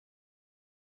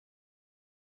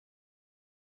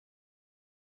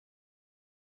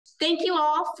Thank you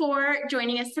all for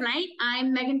joining us tonight.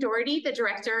 I'm Megan Doherty, the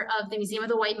director of the Museum of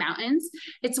the White Mountains.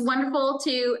 It's wonderful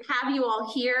to have you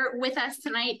all here with us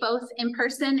tonight, both in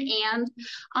person and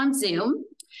on Zoom.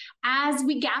 As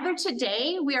we gather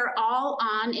today, we are all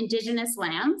on Indigenous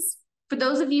lands. For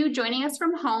those of you joining us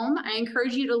from home, I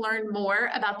encourage you to learn more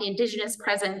about the Indigenous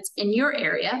presence in your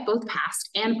area, both past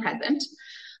and present.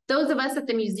 Those of us at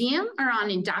the museum are on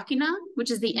Indakina, which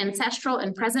is the ancestral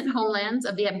and present homelands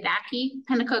of the Abnaki,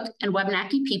 Pennacook, and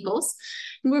Wabanaki peoples.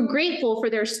 And we're grateful for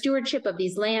their stewardship of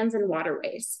these lands and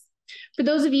waterways. For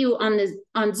those of you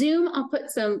on Zoom, I'll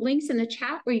put some links in the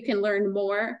chat where you can learn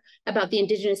more about the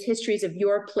Indigenous histories of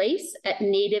your place at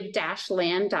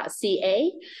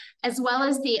native-land.ca, as well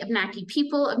as the Abnaki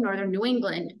people of Northern New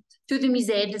England through the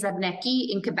Musée des Abnakis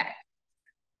in Quebec.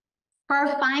 For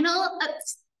our final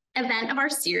event of our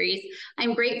series,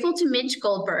 I'm grateful to Midge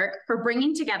Goldberg for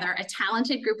bringing together a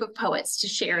talented group of poets to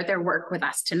share their work with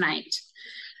us tonight.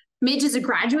 Midge is a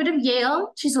graduate of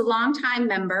Yale. She's a longtime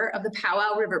member of the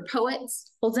Powwow River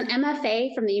Poets, holds an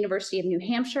MFA from the University of New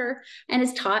Hampshire, and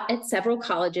has taught at several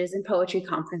colleges and poetry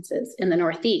conferences in the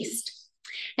Northeast.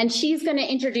 And she's going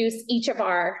to introduce each of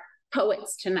our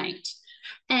poets tonight.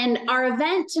 And our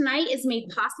event tonight is made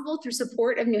possible through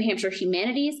support of New Hampshire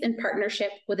Humanities in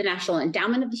partnership with the National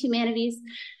Endowment of the Humanities.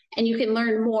 And you can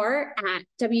learn more at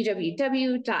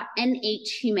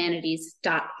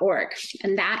www.nhhumanities.org.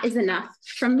 And that is enough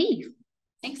from me.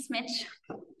 Thanks, Mitch.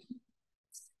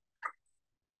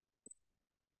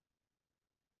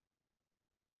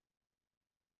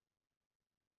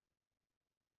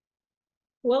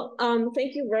 Well,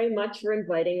 thank you very much for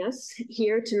inviting us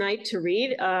here tonight to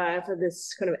read for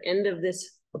this kind of end of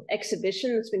this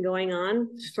exhibition that's been going on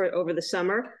for over the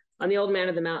summer on the Old Man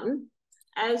of the Mountain.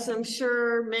 As I'm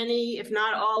sure many, if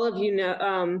not all of you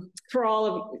know,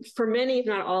 for many, if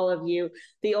not all of you,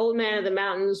 the Old Man of the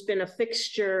Mountain has been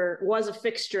was a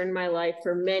fixture in my life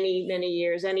for many, many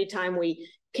years. Anytime we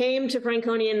came to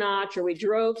Franconia Notch or we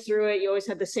drove through it, you always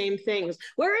had the same things.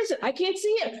 Where is it? I can't see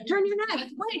it. Turn your neck.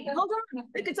 Wait, hold on. I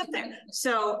think it's up there.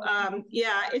 So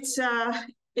yeah, it's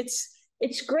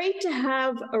great to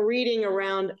have a reading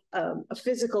around a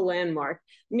physical landmark.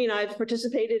 I mean, I've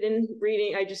participated in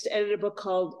reading. I just edited a book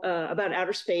called about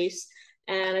outer space,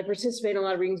 and I participate in a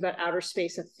lot of readings about outer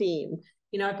space, a theme.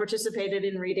 You know, I participated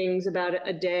in readings about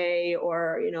a day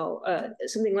or, you know,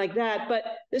 something like that. But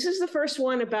this is the first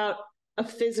one about a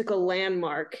physical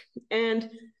landmark. And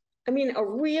I mean, a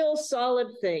real solid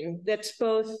thing that's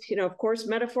both, you know, of course,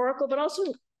 metaphorical, but also,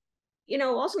 you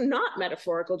know, also not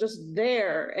metaphorical, just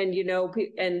there. And, you know,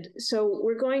 and so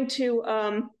we're going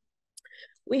to,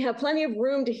 we have plenty of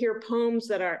room to hear poems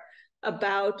that are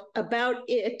about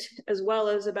it, as well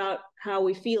as about how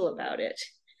we feel about it.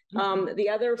 Mm-hmm. The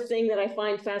other thing that I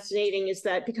find fascinating is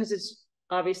that because it's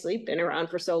obviously been around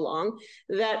for so long,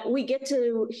 that we get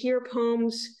to hear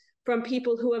poems from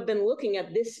people who have been looking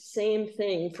at this same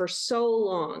thing for so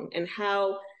long, and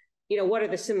how, you know, what are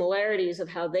the similarities of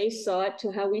how they saw it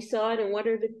to how we saw it, and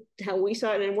how we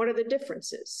saw it, and what are the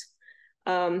differences,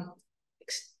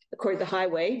 according to the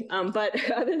highway. But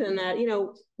other than that, you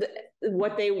know,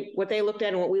 what they looked at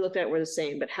and what we looked at were the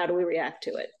same, but how do we react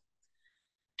to it?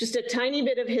 Just a tiny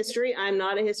bit of history. I'm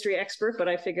not a history expert, but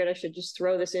I figured I should just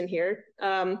throw this in here.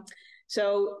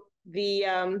 So the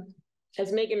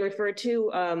as Megan referred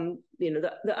to, you know,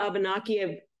 the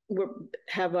Abenaki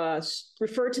have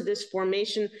referred to this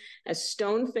formation as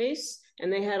stone face, and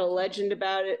they had a legend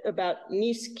about it, about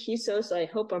Nicolaisen, I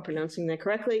hope I'm pronouncing that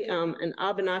correctly, an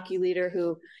Abenaki leader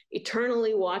who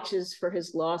eternally watches for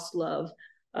his lost love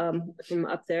from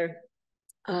up there.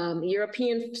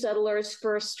 European settlers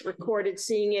first recorded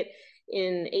seeing it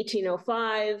in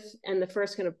 1805, and the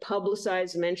first kind of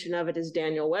publicized mention of it is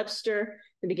Daniel Webster,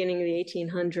 the beginning of the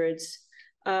 1800s.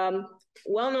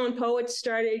 Well-known poets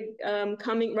started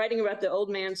writing about the old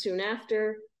man soon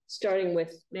after, starting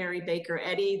with Mary Baker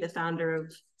Eddy, the founder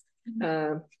of,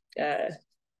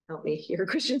 help me here,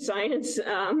 Christian Science.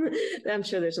 I'm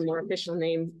sure there's a more official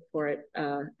name for it.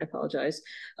 I apologize.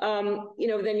 You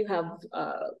know, then you have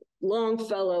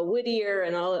Longfellow, Whittier,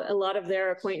 and a lot of their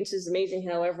acquaintances. Amazing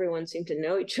how everyone seemed to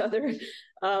know each other,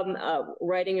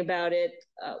 writing about it.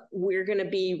 We're going to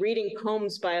be reading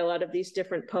poems by a lot of these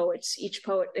different poets. Each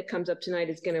poet that comes up tonight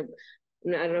is going to,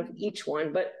 I don't know if each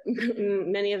one, but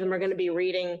many of them are going to be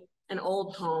reading an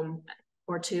old poem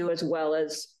or two, as well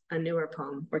as a newer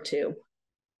poem or two.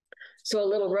 So a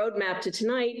little roadmap to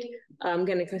tonight. I'm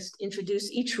going to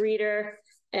introduce each reader,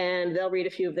 and they'll read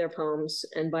a few of their poems.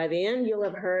 And by the end, you'll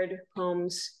have heard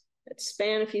poems that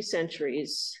span a few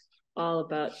centuries, all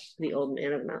about the Old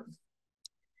Man of the Mountain.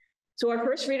 So our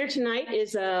first reader tonight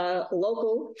is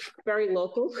local, very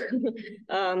local.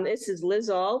 This is Liz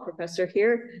Ahl, professor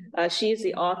here. She is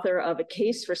the author of A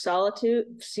Case for Solace,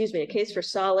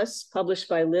 published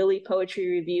by Lilly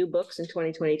Poetry Review Books in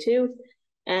 2022,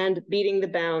 and Beating the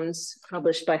Bounds,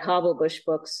 published by Hobblebush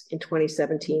Books in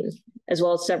 2017, as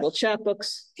well as several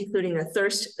chapbooks, including A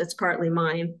Thirst That's Partly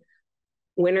Mine,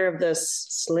 winner of the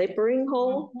Slapering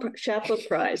Hole Chapbook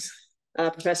Prize.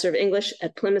 Professor of English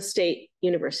at Plymouth State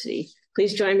University.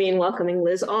 Please join me in welcoming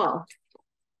Liz Ahl.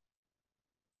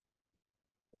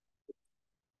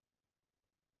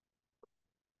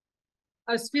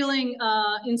 I was feeling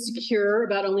insecure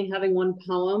about only having one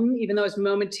poem, even though I was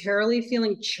momentarily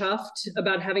feeling chuffed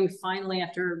about having finally,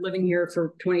 after living here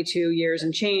for 22 years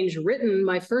and change, written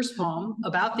my first poem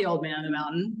about the old man on the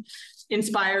mountain,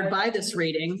 inspired by this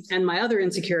reading and my other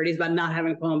insecurities about not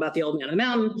having a poem about the old man on the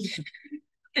mountain.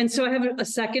 And so I have a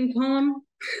second poem,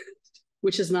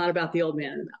 which is not about the old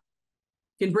man in the mountain.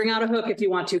 You can bring out a hook if you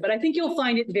want to, but I think you'll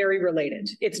find it very related.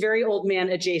 It's very old man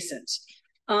adjacent.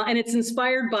 And it's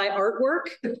inspired by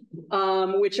artwork,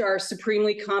 which our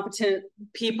supremely competent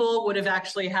people would have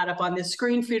actually had up on this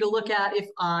screen for you to look at if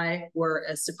I were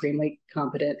as supremely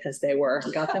competent as they were.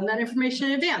 Got them that information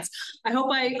in advance. I hope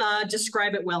I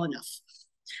describe it well enough.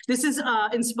 This is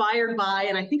inspired by,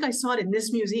 and I think I saw it in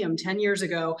this museum 10 years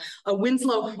ago, a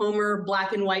Winslow Homer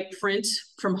black and white print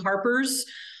from Harper's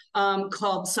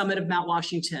called Summit of Mount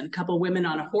Washington. A couple women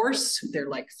on a horse, they're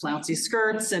like flouncy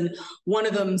skirts, and one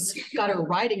of them's got her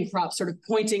riding crop sort of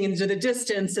pointing into the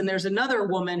distance, and there's another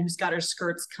woman who's got her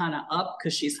skirts kind of up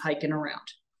because she's hiking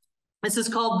around. This is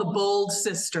called The Bold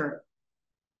Sister.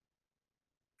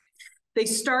 They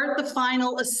start the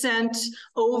final ascent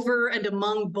over and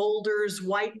among boulders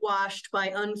whitewashed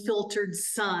by unfiltered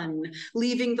sun,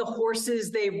 leaving the horses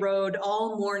they rode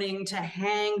all morning to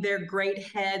hang their great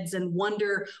heads and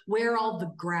wonder where all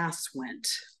the grass went.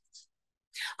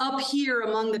 Up here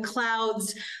among the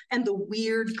clouds and the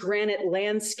weird granite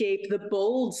landscape, the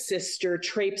bold sister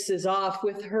traipses off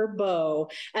with her bow,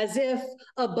 as if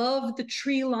above the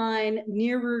tree line,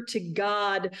 nearer to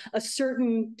God, a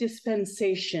certain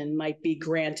dispensation might be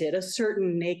granted, a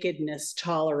certain nakedness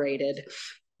tolerated.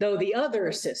 Though the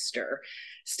other sister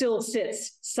still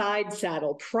sits side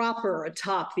saddle, proper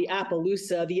atop the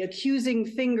Appaloosa, the accusing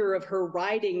finger of her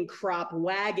riding crop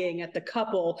wagging at the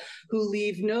couple who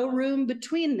leave no room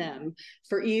between them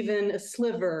for even a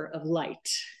sliver of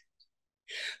light.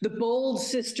 The bold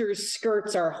sister's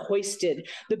skirts are hoisted,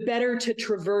 the better to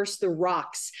traverse the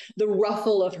rocks, the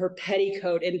ruffle of her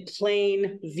petticoat in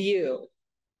plain view.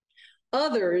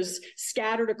 Others,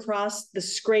 scattered across the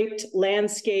scraped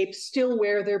landscape, still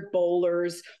wear their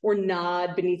bowlers or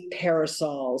nod beneath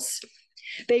parasols.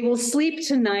 They will sleep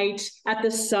tonight at the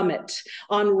summit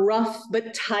on rough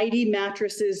but tidy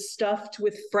mattresses stuffed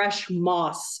with fresh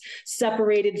moss,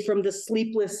 separated from the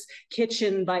sleepless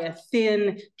kitchen by a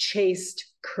thin, chaste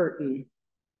curtain.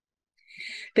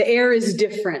 The air is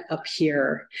different up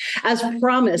here. As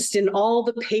promised in all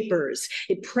the papers,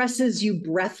 it presses you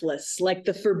breathless like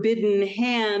the forbidden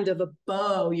hand of a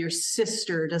beau your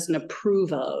sister doesn't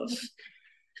approve of.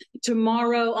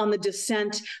 Tomorrow on the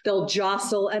descent, they'll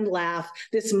jostle and laugh,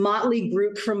 this motley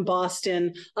group from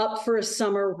Boston, up for a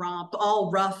summer romp,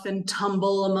 all rough and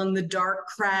tumble among the dark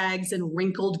crags and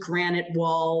wrinkled granite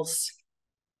walls.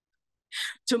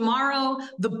 Tomorrow,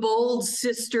 the bold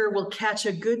sister will catch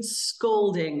a good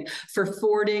scolding for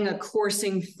fording a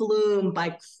coursing flume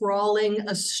by crawling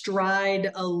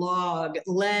astride a log,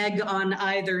 leg on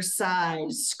either side,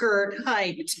 skirt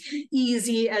hiked,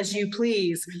 easy as you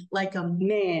please, like a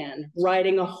man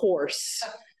riding a horse.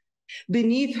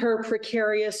 Beneath her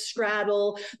precarious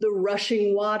straddle, the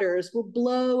rushing waters will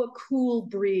blow a cool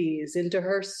breeze into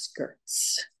her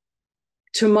skirts.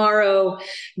 Tomorrow,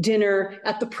 dinner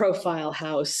at the Profile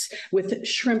House with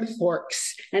shrimp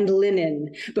forks and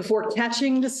linen before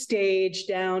catching the stage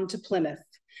down to Plymouth,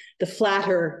 the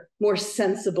flatter, more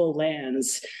sensible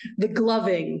lands, the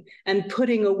gloving and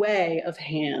putting away of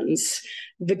hands,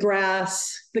 the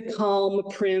grass, the calm,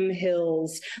 prim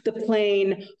hills, the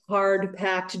plain,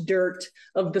 hard-packed dirt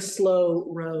of the slow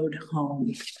road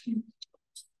home.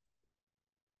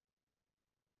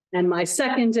 And my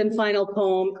second and final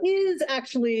poem is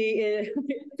actually,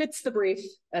 fits the brief,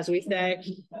 as we say,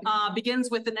 begins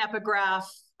with an epigraph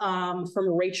from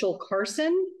Rachel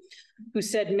Carson, who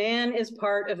said, "Man is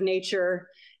part of nature,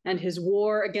 and his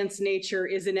war against nature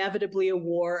is inevitably a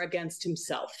war against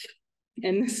himself."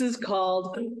 And this is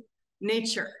called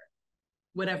Nature,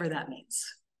 whatever that means.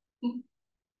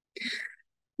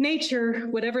 Nature,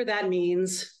 whatever that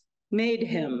means, made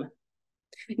him.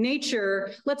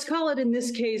 Nature, let's call it in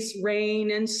this case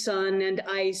rain and sun and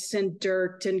ice and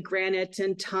dirt and granite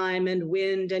and time and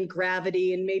wind and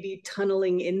gravity and maybe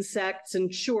tunneling insects.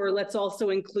 And sure, let's also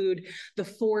include the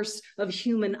force of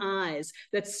human eyes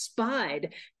that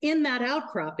spied in that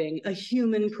outcropping a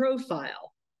human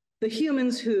profile. The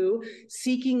humans who,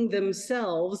 seeking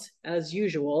themselves, as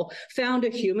usual, found a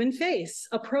human face,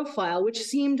 a profile which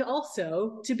seemed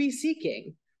also to be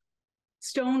seeking.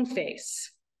 Stone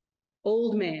face.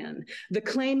 Old man, the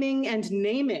claiming and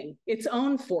naming its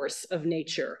own force of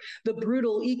nature, the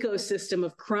brutal ecosystem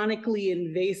of chronically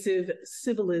invasive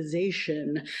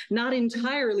civilization, not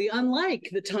entirely unlike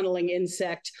the tunneling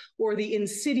insect or the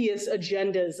insidious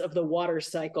agendas of the water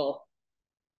cycle.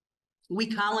 We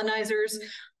colonizers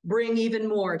bring even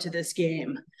more to this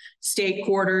game. State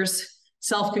quarters,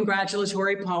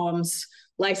 self-congratulatory poems,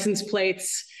 license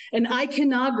plates, an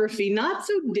iconography not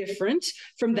so different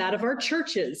from that of our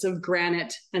churches of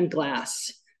granite and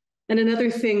glass. And another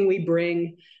thing we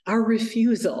bring, our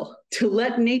refusal to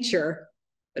let nature,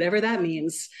 whatever that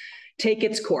means, take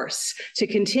its course, to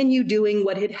continue doing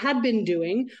what it had been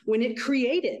doing when it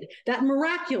created that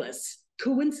miraculous,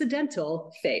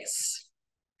 coincidental face.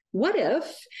 What if,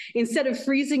 instead of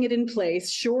freezing it in place,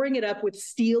 shoring it up with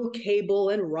steel cable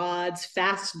and rods,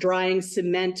 fast-drying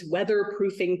cement,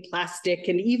 weatherproofing plastic,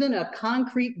 and even a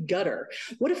concrete gutter,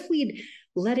 what if we'd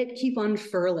let it keep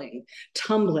unfurling,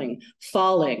 tumbling,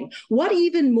 falling? What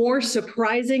even more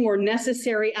surprising or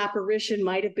necessary apparition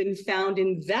might have been found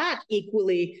in that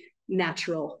equally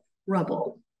natural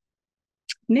rubble?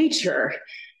 Nature,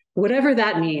 whatever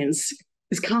that means,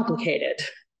 is complicated.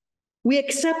 We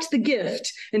accept the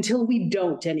gift until we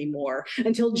don't anymore,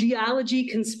 until geology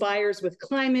conspires with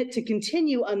climate to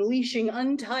continue unleashing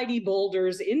untidy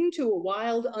boulders into a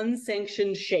wild,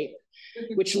 unsanctioned shape,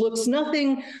 which looks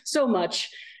nothing so much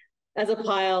as a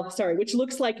pile, which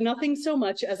looks like nothing so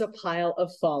much as a pile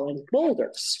of fallen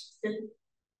boulders.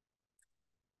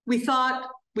 We thought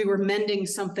we were mending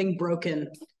something broken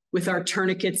with our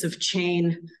tourniquets of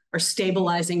chain, our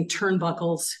stabilizing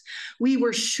turnbuckles. We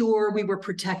were sure we were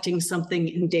protecting something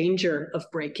in danger of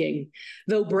breaking,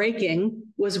 though breaking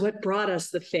was what brought us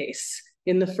the face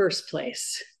in the first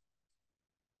place.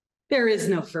 There is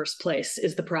no first place,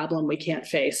 is the problem we can't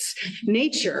face.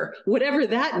 Nature, whatever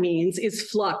that means, is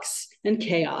flux and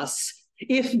chaos.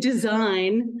 If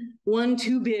design, one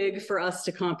too big for us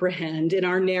to comprehend in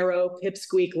our narrow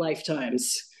pipsqueak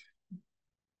lifetimes.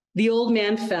 The old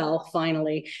man fell,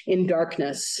 finally, in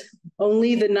darkness.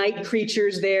 Only the night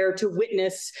creatures there to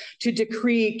witness, to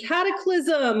decree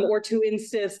cataclysm, or to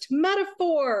insist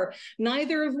metaphor,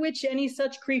 neither of which any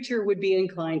such creature would be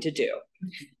inclined to do.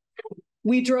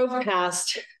 We drove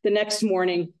past the next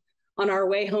morning on our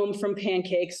way home from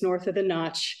Pancakes north of the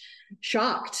Notch,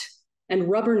 shocked and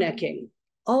rubbernecking,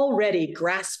 already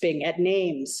grasping at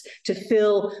names to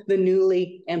fill the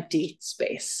newly empty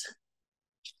space.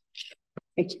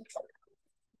 Thank you.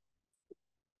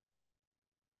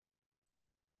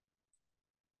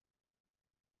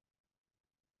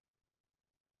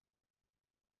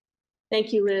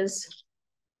 Thank you, Liz.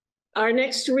 Our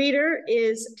next reader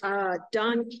is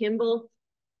Don Kimball.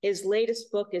 His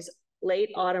latest book is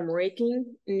Late Autumn Raking,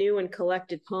 New and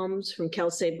Collected Poems from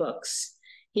Kelsey Books.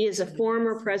 He is a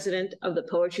former president of the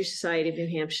Poetry Society of New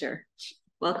Hampshire.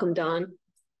 Welcome, Don.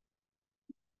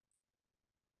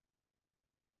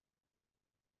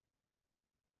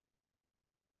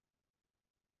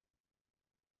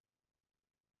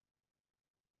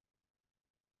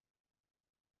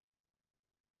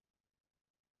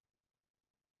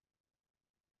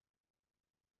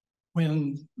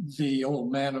 When the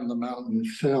old man on the mountain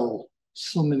fell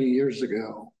so many years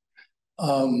ago,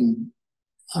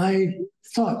 I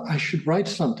thought I should write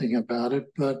something about it,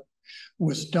 but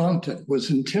was daunted, was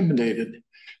intimidated.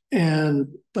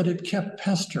 But it kept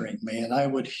pestering me, and I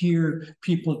would hear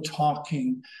people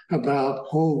talking about,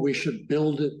 oh, we should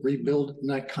build it, rebuild it, and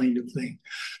that kind of thing.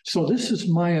 So this is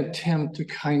my attempt to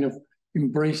kind of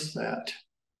embrace that.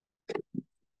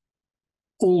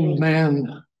 Old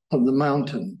man of the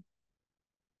mountain.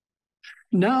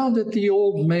 Now that the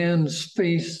old man's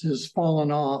face has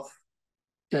fallen off,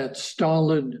 that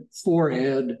stolid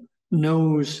forehead,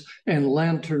 nose, and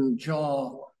lantern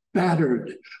jaw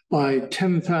battered by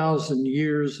 10,000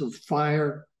 years of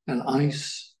fire and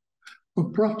ice,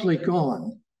 abruptly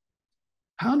gone,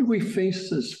 how do we face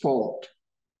this fault?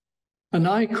 An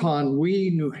icon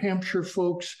we New Hampshire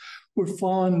folks were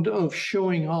fond of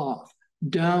showing off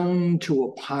down to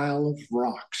a pile of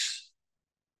rocks.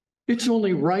 It's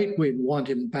only right we'd want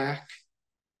him back,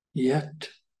 yet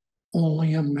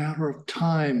only a matter of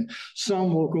time.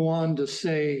 Some will go on to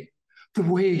say, the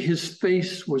way his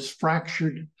face was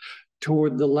fractured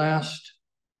toward the last,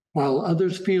 while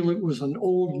others feel it was an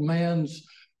old man's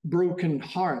broken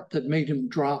heart that made him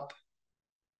drop.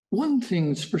 One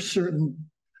thing's for certain,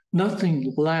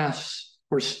 nothing lasts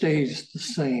or stays the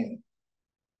same.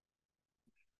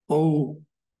 Oh,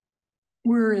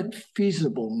 were it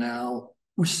feasible now,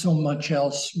 with so much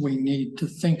else we need to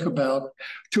think about,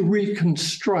 to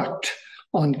reconstruct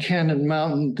on Cannon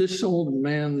Mountain this old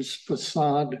man's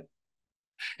facade,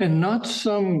 and not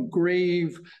some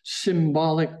grave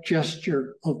symbolic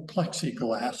gesture of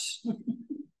plexiglass,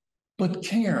 but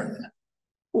cairn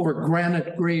or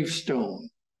granite gravestone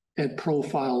at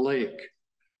Profile Lake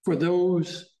for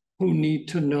those who need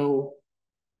to know,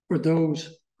 for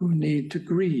those who need to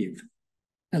grieve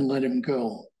and let him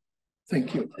go.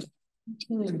 Thank you.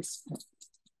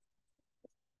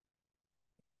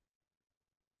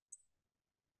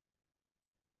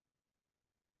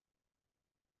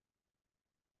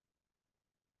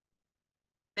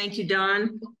 Thank you,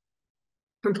 Don.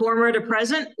 From former to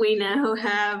present, we now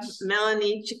have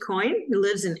Melanie Chicoine, who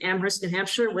lives in Amherst, New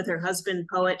Hampshire, with her husband,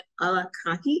 poet Ala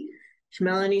Kaki.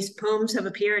 Melanie's poems have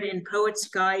appeared in Poets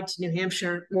Guide to New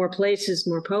Hampshire, More Places,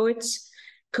 More Poets,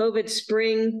 COVID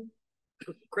Spring,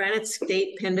 Granite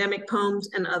State Pandemic Poems,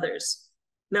 and others.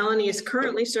 Melanie is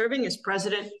currently serving as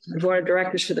president of the board of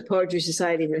directors for the Poetry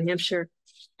Society of New Hampshire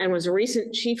and was a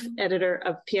recent chief editor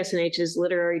of PSNH's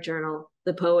literary journal,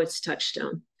 The Poet's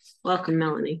Touchstone. Welcome,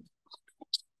 Melanie.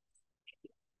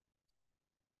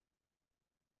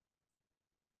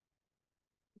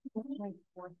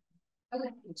 Okay,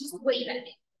 just wait a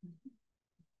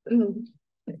minute.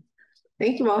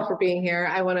 Thank you all for being here.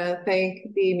 I want to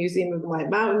thank the Museum of the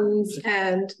White Mountains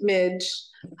and Midge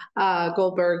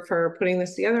Goldberg for putting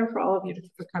this together, for all of you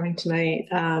for coming tonight.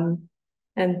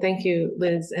 And thank you,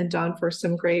 Liz and Don, for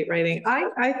some great writing.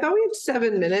 I thought we had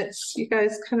 7 minutes. You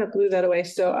guys kind of blew that away.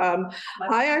 So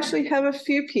I actually have a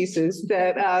few pieces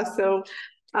that,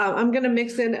 I'm going to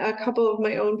mix in a couple of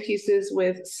my own pieces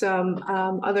with some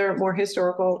other more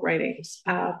historical writings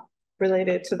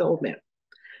related to the old man.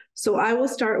 So I will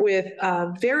start with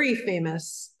a very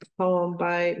famous poem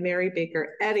by Mary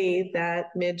Baker Eddy that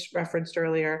Midge referenced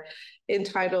earlier,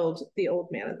 entitled The Old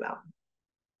Man of the Mountain.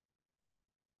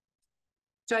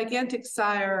 Gigantic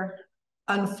sire,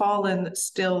 unfallen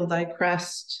still thy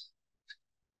crest,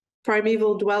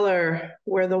 primeval dweller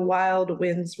where the wild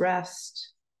winds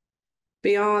rest,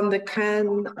 beyond the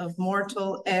ken of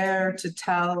mortal air to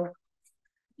tell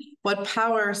what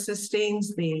power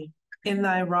sustains thee in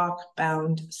thy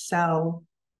rock-bound cell.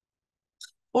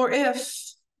 Or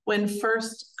if, when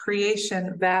first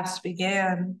creation vast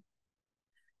began,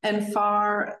 and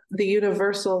far the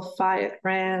universal fiat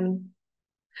ran,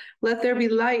 let there be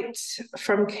light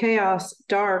from chaos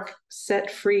dark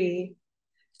set free,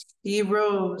 ye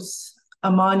rose, a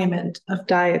monument of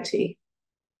deity.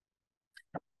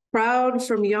 Proud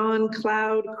from yon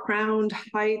cloud-crowned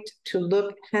height to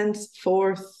look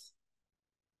henceforth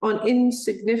on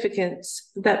insignificance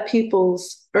that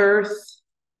peoples earth,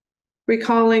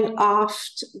 recalling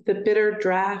oft the bitter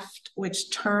draught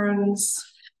which turns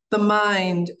the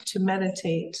mind to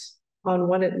meditate on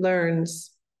what it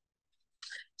learns.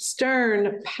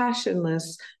 Stern,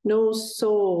 passionless, no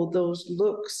soul those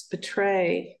looks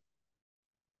betray,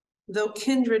 though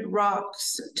kindred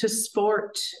rocks to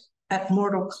sport at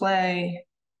mortal clay,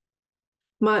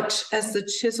 much as the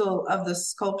chisel of the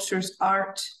sculpture's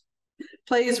art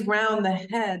plays round the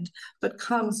head, but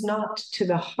comes not to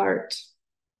the heart.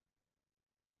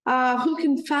 Ah, who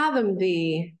can fathom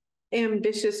thee,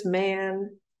 ambitious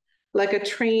man, like a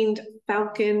trained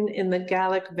falcon in the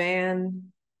Gallic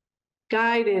van,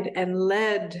 guided and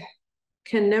led,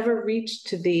 can never reach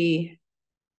to thee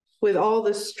with all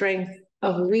the strength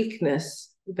of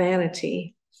weakness,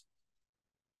 vanity.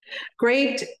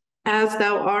 Great as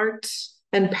thou art,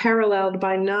 and paralleled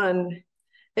by none,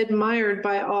 admired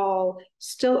by all,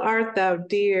 still art thou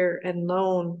dear and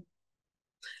lone.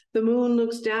 The moon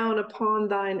looks down upon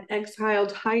thine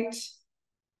exiled height,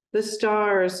 the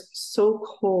stars so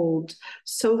cold,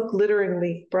 so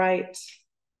glitteringly bright.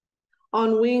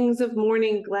 On wings of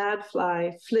morning glad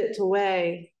fly, flit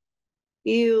away,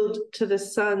 yield to the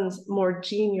sun's more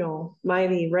genial,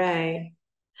 mighty ray.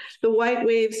 The white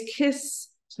waves kiss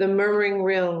the murmuring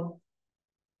rill,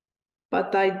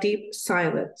 but thy deep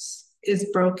silence is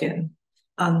broken,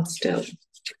 unstill.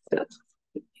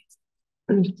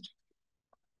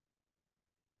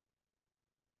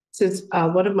 This is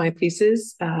one of my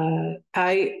pieces.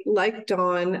 I, like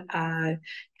Dawn,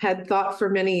 had thought for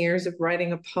many years of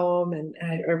writing a poem, and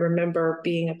I remember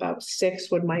being about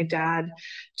 6 when my dad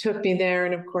took me there,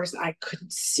 and of course I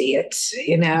couldn't see it,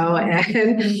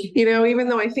 and even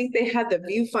though I think they had the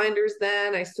viewfinders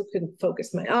then, I still couldn't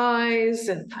focus my eyes,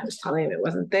 and I was telling him it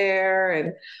wasn't there,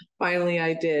 and finally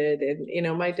I did,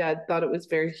 and my dad thought it was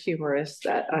very humorous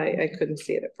that I couldn't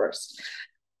see it at first.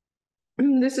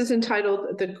 This is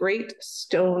entitled The Great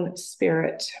Stone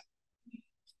Spirit.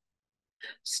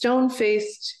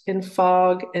 Stone-faced in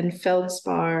fog and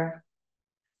feldspar,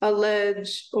 a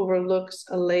ledge overlooks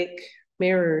a lake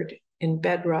mirrored in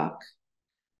bedrock,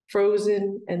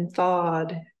 frozen and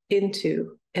thawed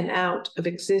into and out of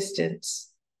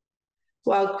existence,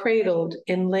 while cradled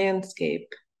in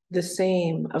landscape the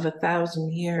same of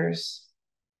 1,000 years.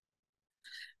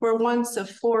 Where once a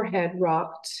forehead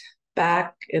rocked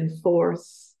back and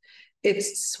forth,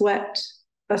 its sweat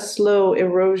a slow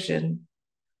erosion,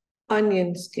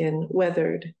 onion skin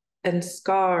weathered and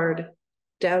scarred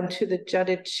down to the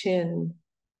jutted chin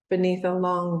beneath a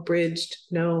long bridged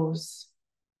nose.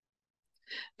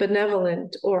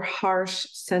 Benevolent or harsh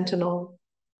sentinel,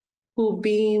 who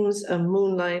beams a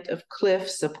moonlight of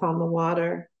cliffs upon the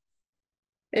water,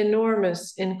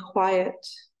 enormous in quiet,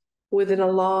 within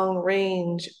a long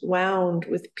range wound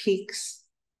with peaks,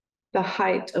 the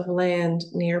height of land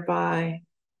nearby,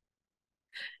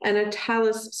 and a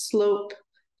talus slope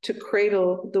to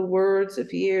cradle the words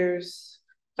of years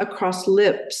across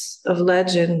lips of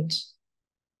legend,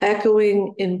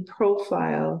 echoing in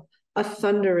profile a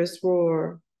thunderous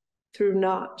roar through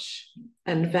notch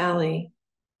and valley.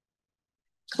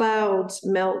 Clouds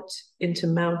melt into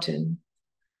mountain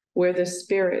where the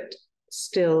spirit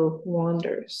still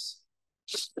wanders.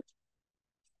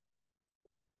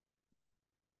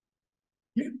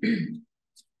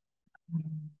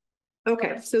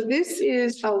 Okay, so this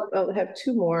is, I'll have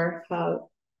 2 more.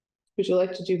 Would you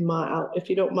like to do mine? If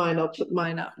you don't mind, I'll put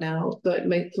mine up now. But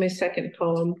my second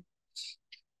poem.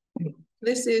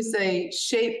 This is a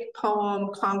shape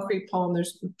poem, concrete poem.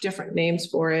 There's different names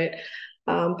for it.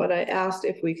 But I asked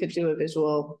if we could do a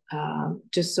visual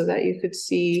just so that you could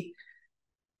see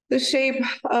the shape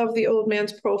of the old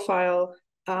man's profile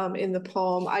in the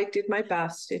poem. I did my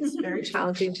best. It's very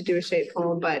challenging to do a shape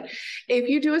poem, but if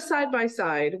you do a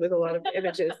side-by-side with a lot of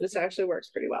images, this actually works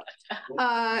pretty well.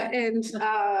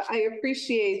 I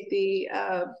appreciate the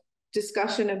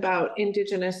discussion about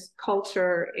indigenous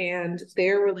culture and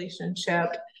their relationship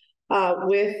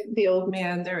with the old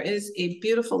man. There is a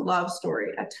beautiful love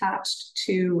story attached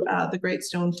to the Great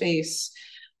Stone Face.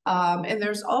 And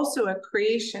there's also a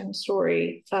creation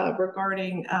story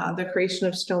regarding the creation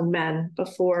of stone men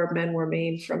before men were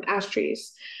made from ash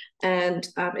trees. And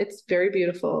it's very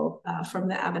beautiful from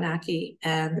the Abenaki.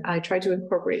 And I tried to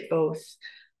incorporate both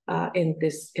in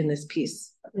this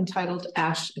piece entitled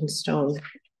Ash and Stone.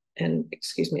 And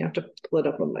excuse me, I have to pull it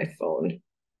up on my phone.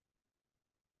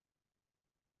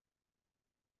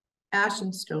 Ash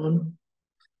and Stone.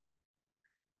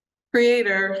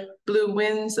 Creator blew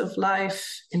winds of life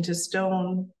into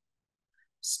stone,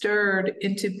 stirred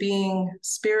into being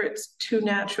spirits too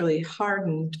naturally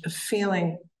hardened of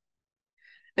feeling,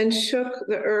 and shook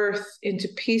the earth into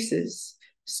pieces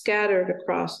scattered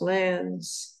across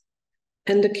lands.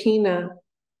 And the Kina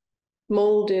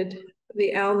molded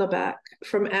the Alnabak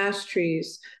from ash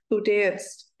trees who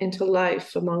danced into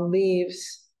life among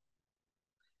leaves.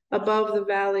 Above the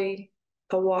valley,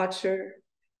 a watcher,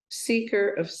 seeker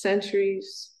of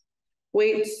centuries,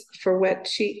 waits for wet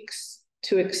cheeks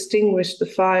to extinguish the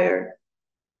fire,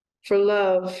 for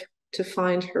love to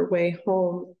find her way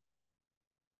home.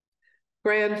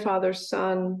 Grandfather,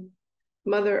 son,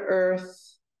 Mother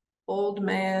Earth, old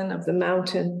man of the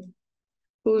mountain,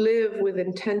 who live with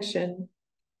intention,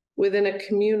 within a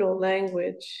communal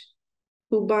language,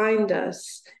 who bind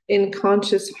us in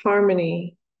conscious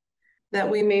harmony, that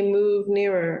we may move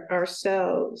nearer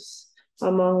ourselves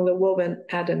among the woven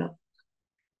Adana.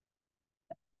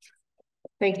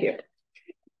 Thank you.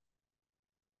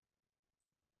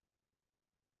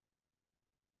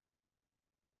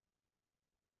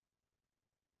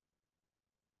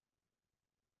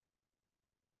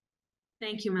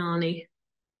 Thank you, Melanie.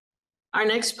 Our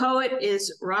next poet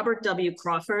is Robert W.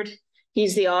 Crawford.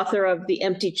 He's the author of The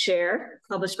Empty Chair,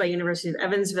 published by University of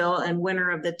Evansville, and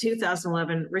winner of the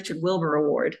 2011 Richard Wilbur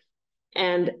Award,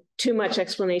 and Too Much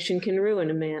Explanation Can Ruin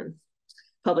a Man,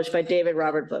 published by David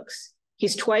Robert Books.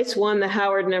 He's twice won the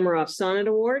Howard Nemeroff Sonnet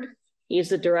Award. He is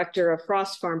the director of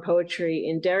Frost Farm Poetry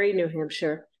in Derry, New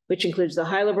Hampshire, which includes the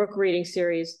Hyla-Brook Reading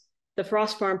Series, the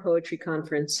Frost Farm Poetry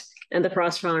Conference, and the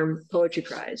Frost Farm Poetry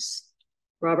Prize.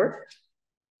 Robert?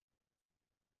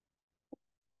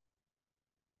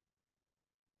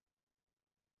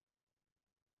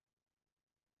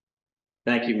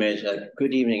 Thank you, Midge.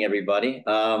 Good evening, everybody.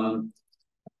 I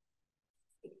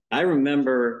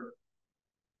remember,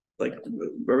 when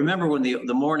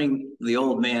the morning the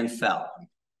old man fell.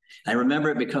 I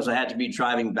remember it because I had to be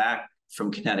driving back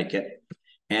from Connecticut,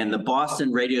 and the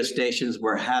Boston radio stations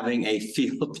were having a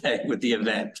field day with the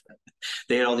event.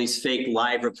 They had all these fake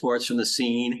live reports from the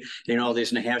scene. All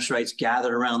these New Hampshireites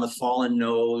gathered around the fallen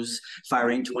nose,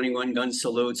 firing 21-gun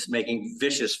salutes, making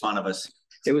vicious fun of us.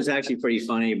 It was actually pretty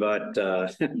funny, but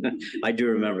I do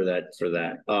remember that for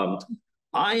that.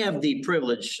 I have the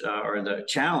privilege or the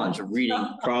challenge of reading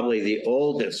probably the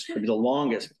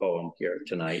longest poem here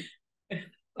tonight.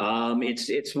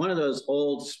 It's one of those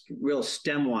old, real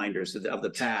stem winders of the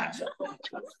past.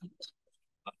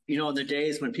 In the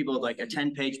days when people like a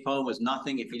 10-page poem was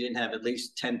nothing. If you didn't have at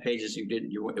least 10 pages,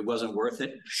 it wasn't worth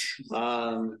it.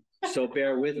 So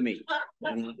bear with me.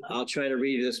 And I'll try to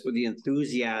read this with the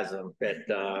enthusiasm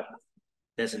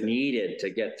that's needed to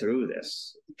get through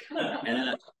this. And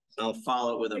then I'll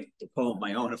follow it with a poem of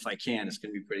my own if I can. It's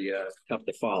going to be pretty tough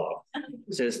to follow.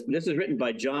 It says, this is written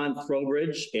by John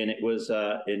Trowbridge, and it was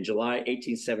in July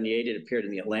 1878. It appeared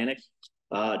in the Atlantic.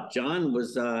 John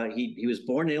was, he was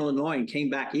born in Illinois and came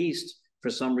back east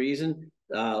for some reason.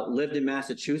 Lived in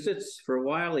Massachusetts for a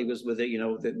while. He was with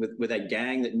with that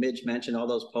gang that Midge mentioned, all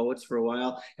those poets for a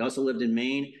while. He also lived in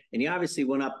Maine, and he obviously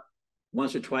went up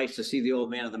once or twice to see the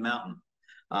old man of the mountain.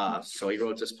 So he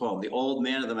wrote this poem, The Old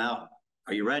Man of the Mountain.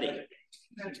 Are you ready?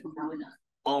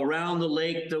 All round the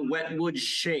lake, the wet woods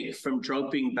shake. From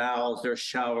drooping boughs, their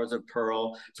showers of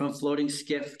pearl. From floating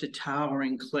skiff to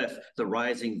towering cliff, the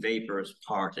rising vapors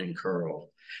part and curl.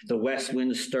 The west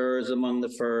wind stirs among the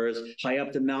firs, high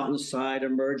up the mountainside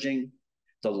emerging.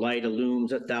 The light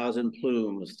illumes 1,000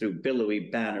 plumes through billowy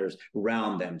banners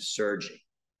round them surging.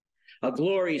 A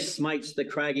glory smites the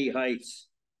craggy heights,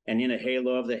 and in a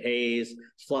halo of the haze,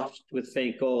 flushed with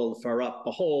faint gold, far up,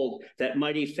 behold, that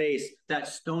mighty face, that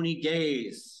stony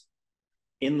gaze.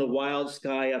 In the wild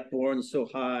sky upborne so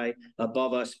high,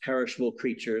 above us perishable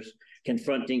creatures,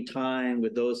 confronting time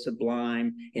with those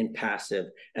sublime, impassive,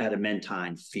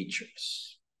 adamantine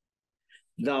features.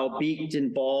 Thou beaked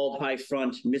and bald high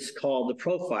front, miscalled the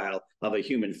profile of a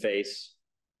human face.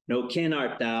 No kin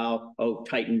art thou, O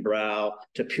Titan brow,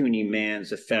 to puny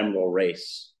man's ephemeral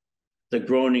race. The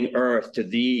groaning earth to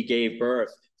thee gave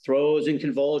birth, throes and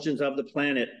convulsions of the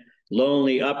planet,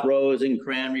 lonely uprose in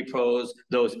grand repose,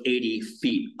 those 80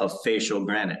 feet of facial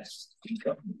granite.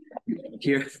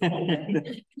 Here,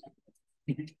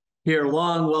 here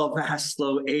long, well vast,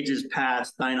 slow ages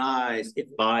past, thine eyes, if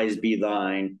eyes be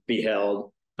thine,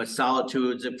 beheld, but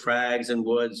solitudes of crags and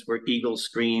woods where eagles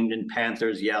screamed and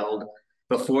panthers yelled,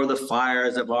 before the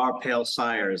fires of our pale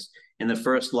sires, in the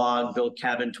first log-built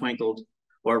cabin twinkled,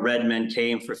 or red men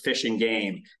came for fishing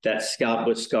game, that scalp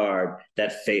was scarred,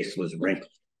 that face was wrinkled.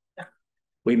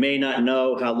 We may not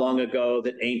know how long ago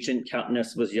that ancient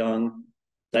countenance was young.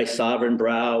 Thy sovereign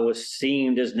brow was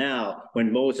seamed as now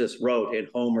when Moses wrote and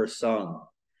Homer sung.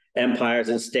 Empires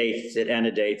and states it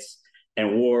annotates,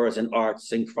 and wars and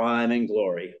arts and crime and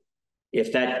glory.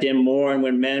 If that dim morn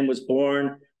when man was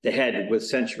born, the head with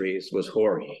centuries was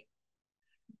hoary.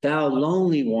 Thou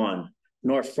lonely one,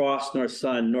 nor frost nor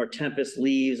sun, nor tempest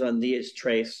leaves on thee its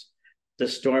trace. The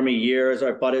stormy years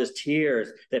are but as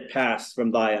tears that pass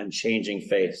from thy unchanging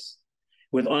face.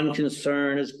 With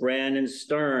unconcern as grand and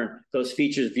stern, those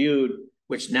features viewed,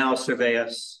 which now survey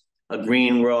us, a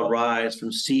green world rise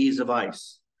from seas of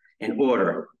ice, and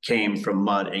order came from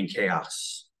mud and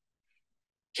chaos.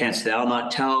 Canst thou not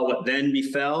tell what then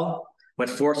befell? What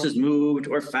forces moved,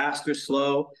 or fast or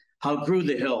slow? How grew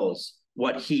the hills?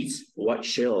 What heats, what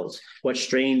chills, what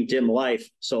strained dim life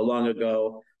so long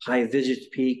ago?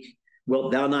 High-visaged peak,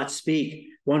 wilt thou not speak?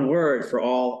 One word for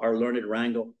all our learned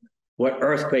wrangle. What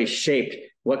earthquake shaped,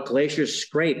 what glaciers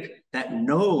scraped that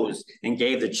nose and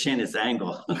gave the chin its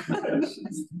angle?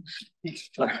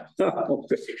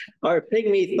 Our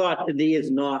pygmy thought to thee is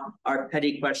naught, our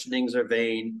petty questionings are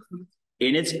vain.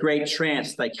 In its great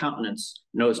trance, thy countenance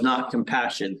knows not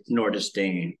compassion nor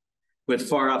disdain. With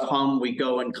far-off hum we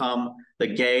go and come, the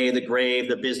gay, the grave,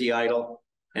 the busy idle,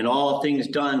 and all things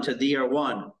done to thee are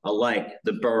one, alike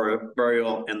the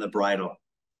burial and the bridal.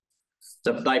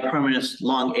 Thy permanence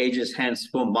long ages hence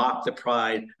will mock the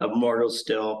pride of mortals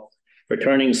still.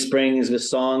 Returning springs with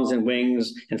songs and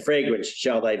wings, and fragrance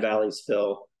shall thy valleys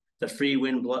fill. The free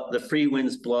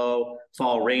winds blow,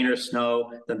 fall rain or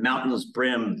snow, the mountains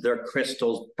brim, their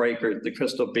crystal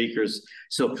beakers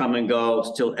still come and go,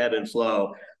 still ebb and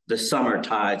flow. the summer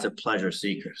tides of pleasure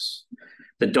seekers.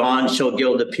 The dawn shall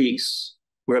gild the peaks,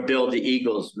 where build the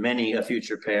eagles, many a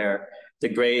future pair, the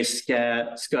gray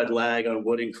scud lag on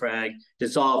wood and crag,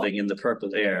 dissolving in the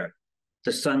purple air.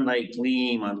 The sunlight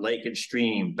gleam on lake and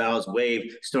stream, boughs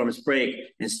wave, storms break,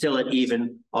 and still at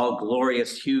even, all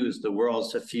glorious hues the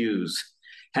world suffuse.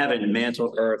 Heaven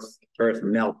mantle earth, earth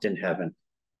melt in heaven.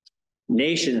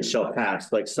 Nations shall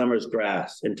pass like summer's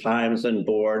grass, and times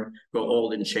unborn grow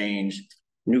old and change.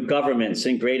 New governments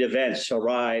and great events shall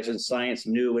rise, and science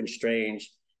new and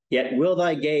strange. Yet will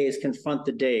thy gaze confront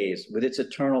the days with its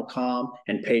eternal calm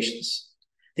and patience.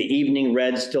 The evening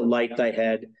red still light thy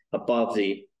head, above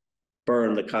thee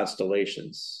burn the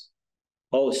constellations.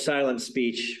 Oh, silent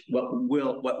speech,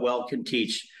 what well can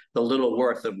teach the little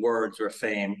worth of words or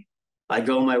fame. I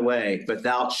go my way, but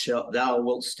thou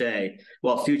wilt stay,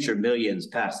 while future millions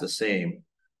pass the same.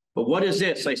 But what is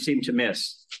this I seem to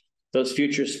miss? Those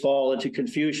futures fall into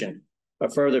confusion, a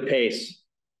further pace.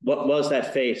 What was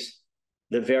that face?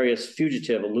 The various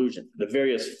fugitive illusion.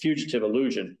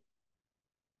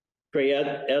 Gray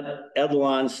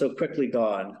Eidolon so quickly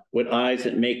gone, with eyes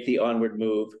that make the onward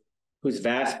move, whose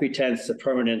vast pretense of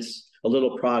permanence a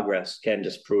little progress can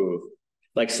disprove.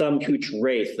 Like some huge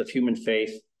wraith of human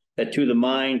faith, that to the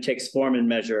mind takes form and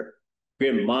measure,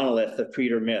 grim monolith of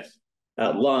creed or myth,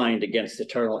 outlined against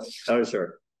eternal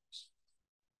treasure.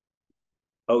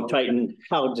 O Titan,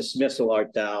 how dismissal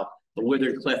art thou? The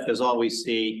withered cliff is all we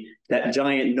see. That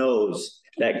giant nose,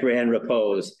 that grand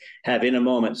repose, have in a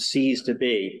moment ceased to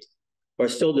be, or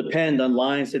still depend on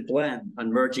lines that blend,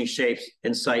 on merging shapes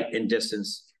in sight and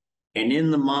distance, and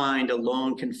in the mind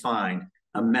alone confined,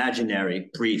 imaginary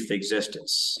brief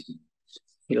existence.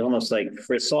 It's almost like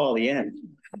foresaw the end.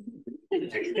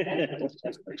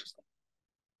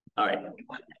 All right.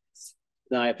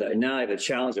 Now I have the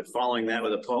challenge of following that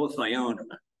with a poem of my own.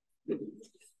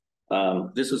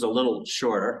 This is a little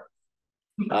shorter.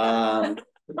 Well,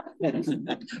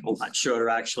 not shorter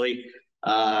actually.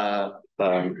 And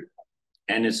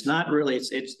it's not really,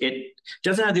 it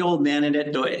doesn't have the old man in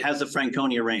it, though it has the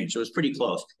Franconia range. So it was pretty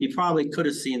close. You probably could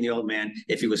have seen the old man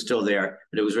if he was still there,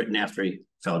 but it was written after he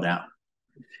fell down.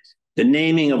 The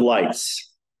naming of lights.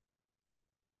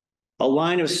 A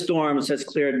line of storms has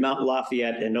cleared Mount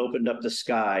Lafayette and opened up the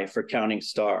sky for counting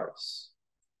stars.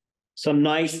 Some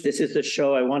nights, this is the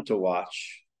show I want to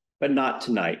watch, but not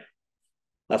tonight.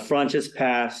 A front has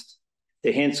passed.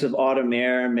 The hints of autumn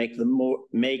air make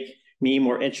me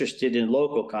more interested in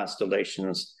local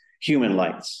constellations, human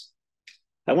lights.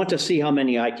 I want to see how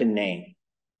many I can name.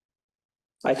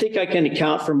 I think I can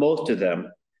account for most of them.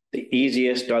 The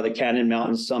easiest are the Cannon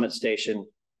Mountain Summit Station,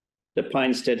 the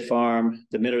Pinestead Farm,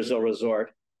 the Mittersville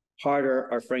Resort. Harder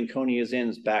are Franconia's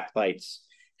Inn's backlights,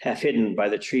 half hidden by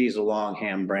the trees along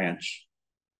Ham Branch.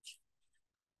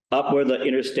 Up where the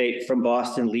interstate from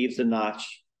Boston leaves the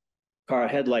notch, car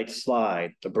headlights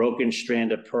slide, the broken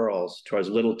strand of pearls towards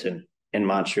Littleton in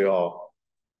Montreal.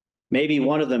 Maybe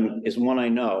one of them is one I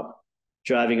know,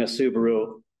 driving a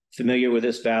Subaru, familiar with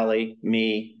this valley,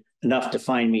 me, enough to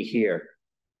find me here.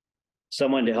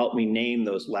 Someone to help me name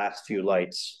those last few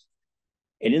lights.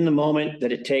 And in the moment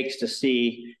that it takes to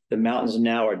see the mountains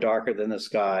now are darker than the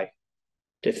sky,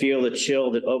 to feel the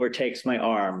chill that overtakes my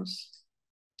arms,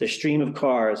 the stream of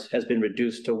cars has been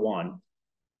reduced to one.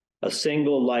 A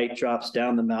single light drops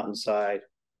down the mountainside,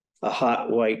 a hot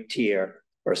white tear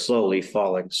or slowly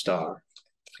falling star.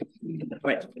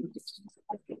 Right.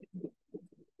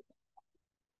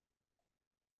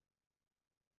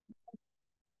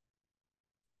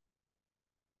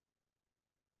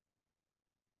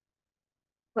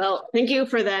 Well, thank you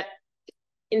for that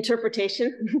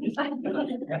interpretation.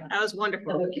 That was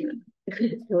wonderful.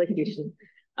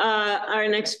 Our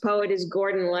next poet is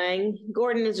Gordon Lang.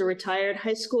 Gordon is a retired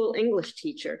high school English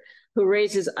teacher who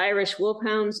raises Irish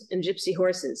wolfhounds and gypsy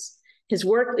horses. His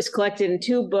work is collected in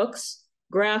 2 books,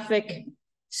 Graphic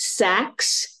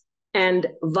Sax and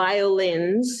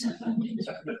Violins,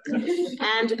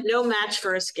 and No Match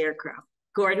for a Scarecrow.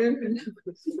 Gordon?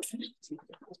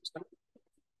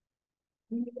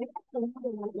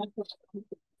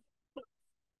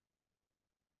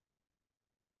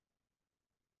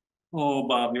 Oh,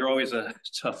 Bob, you're always a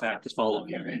tough act to follow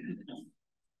here.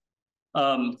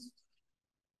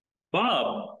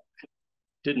 Bob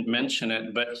didn't mention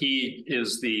it, but he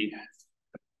is the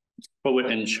poet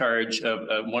in charge of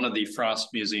one of the Frost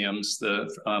museums, the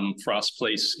Frost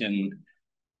Place in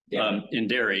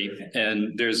Derry.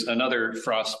 And there's another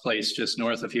Frost Place just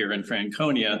north of here in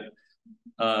Franconia.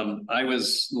 I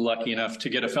was lucky enough to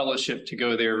get a fellowship to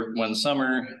go there one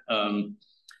summer.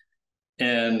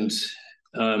 And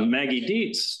Maggie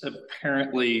Dietz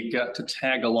apparently got to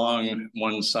tag along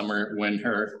one summer when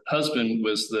her husband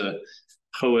was the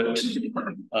poet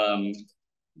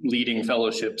leading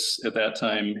fellowships at that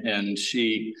time. And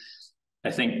she,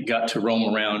 I think, got to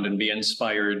roam around and be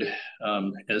inspired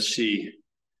as she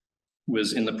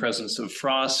was in the presence of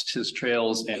Frost, his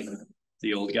trails, and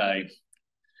the old guy.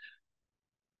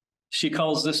 She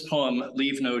calls this poem,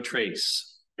 Leave No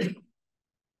Trace.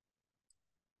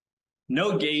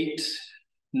 No gate,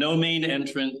 no main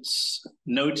entrance,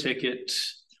 no ticket,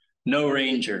 no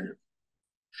ranger.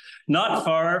 Not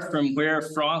far from where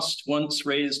Frost once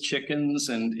raised chickens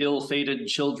and ill-fated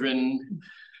children,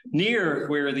 near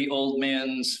where the old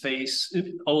man's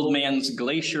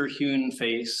glacier-hewn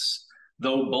face,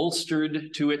 though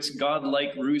bolstered to its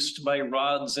godlike roost by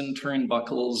rods and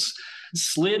turnbuckles,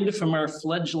 slid from our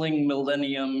fledgling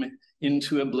millennium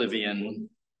into oblivion.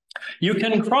 You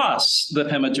can cross the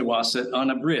Pemigewasset on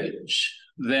a bridge,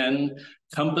 then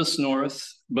compass north,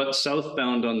 but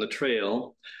southbound on the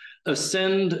trail,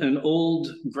 ascend an old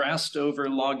grassed-over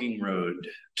logging road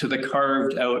to the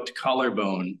carved-out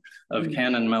collarbone of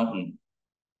Cannon Mountain.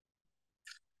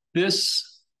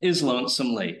 This is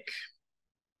Lonesome Lake.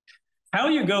 How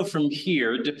you go from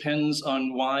here depends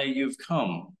on why you've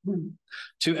come.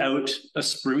 To out a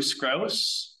spruce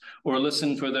grouse, or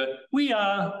listen for the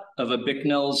wee-ah of a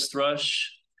Bicknell's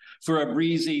thrush, for a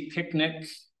breezy picnic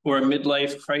or a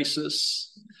midlife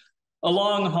crisis, a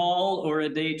long haul or a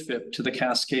day trip to the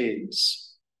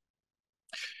Cascades.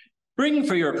 Bring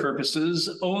for your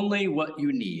purposes only what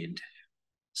you need.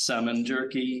 Salmon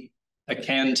jerky, a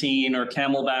canteen or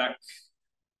camelback,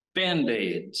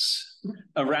 Band-Aids,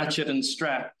 a ratchet and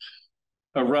strap,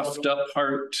 a roughed up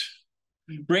heart.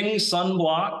 Bring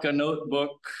sunblock, a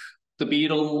notebook, the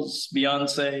Beatles,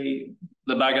 Beyonce,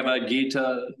 the Bhagavad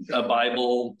Gita, a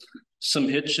Bible, some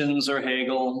Hitchens or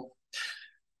Hegel.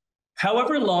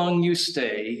 However long you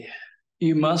stay,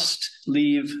 you must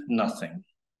leave nothing.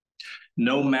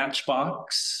 No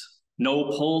matchbox, no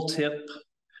pole tip,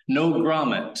 no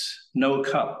grommet, no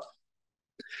cup.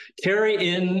 Carry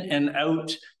in and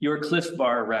out your Cliff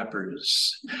Bar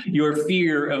wrappers, your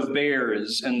fear of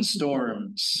bears and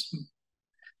storms.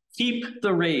 Keep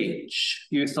the rage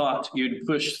you thought you'd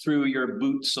push through your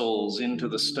boot soles into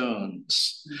the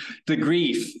stones, the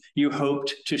grief you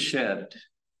hoped to shed.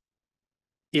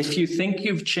 If you think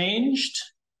you've changed,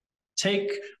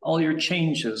 take all your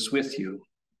changes with you.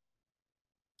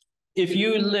 If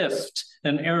you lift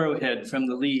an arrowhead from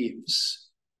the leaves,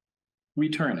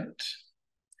 return it.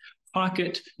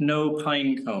 Pocket no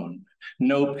pine cone,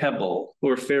 no pebble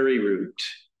or fairy root.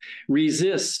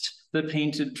 Resist the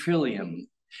painted trillium,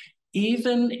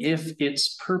 even if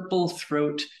its purple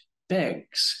throat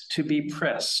begs to be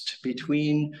pressed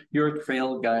between your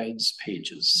trail guide's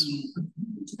pages.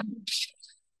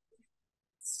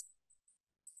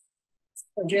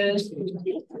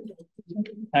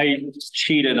 I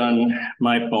cheated on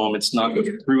my poem. It's not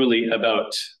truly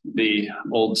about the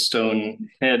old stone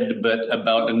head, but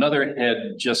about another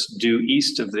head just due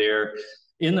east of there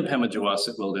in the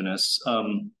Pemigewasset wilderness. I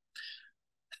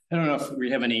don't know if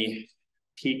we have any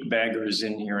peak baggers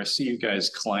in here. I see you guys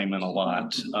climbing a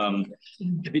lot.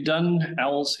 Have you done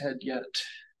Owl's Head yet?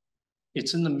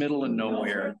 It's in the middle of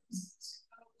nowhere.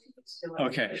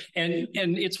 Okay, and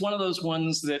it's one of those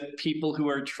ones that people who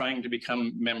are trying to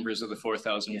become members of the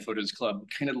 4,000 Footers Club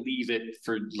kind of leave it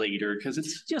for later because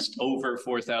it's just over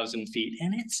 4,000 feet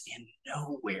and it's in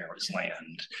nowhere's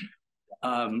land.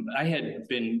 I had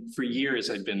been, for years,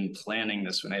 I'd been planning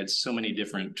this when I had so many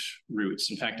different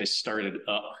routes. In fact, I started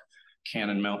up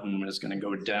Cannon Mountain and was going to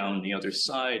go down the other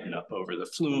side and up over the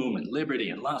Flume and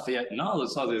Liberty and Lafayette and all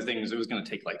those other things. It was going to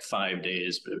take like 5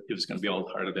 days, but it was going to be all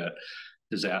part of that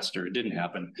disaster. It didn't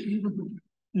happen.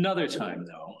 Another time,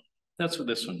 though, that's what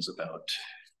this one's about.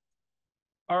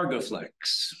 Argoflex.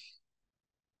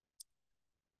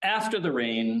 After the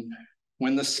rain,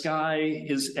 when the sky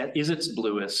is its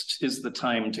bluest, is the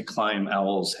time to climb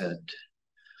Owl's Head.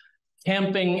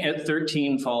 Camping at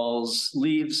 13 Falls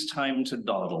leaves time to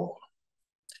dawdle.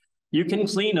 You can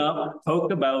clean up,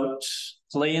 poke about,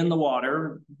 play in the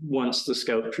water once the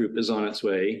scout troop is on its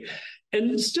way,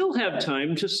 and still have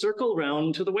time to circle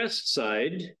round to the west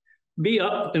side, be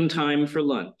up in time for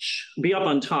lunch, be up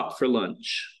on top for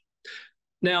lunch.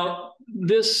 Now,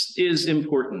 this is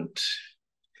important.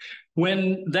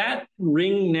 When that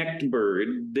ring-necked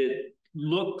bird that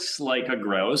looks like a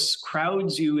grouse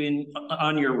crowds you in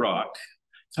on your rock,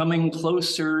 coming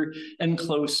closer and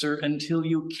closer until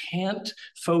you can't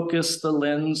focus the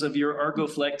lens of your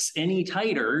Argoflex any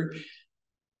tighter,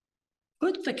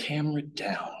 put the camera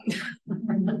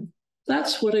down.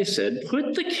 That's what I said.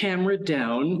 Put the camera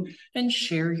down and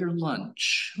share your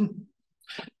lunch.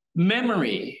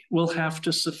 Memory will have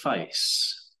to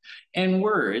suffice. And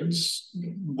words,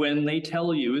 when they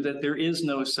tell you that there is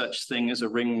no such thing as a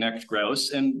ring-necked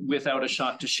grouse, and without a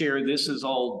shot to share, this is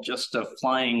all just a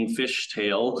flying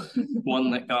fishtail,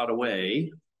 one that got away.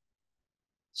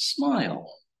 Smile.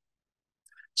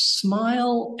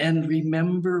 Smile and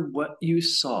remember what you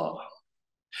saw.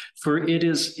 For it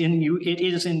is in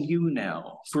you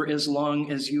now, for as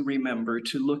long as you remember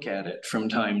to look at it from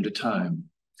time to time.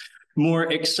 More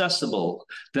accessible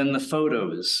than the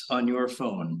photos on your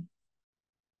phone.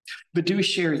 But do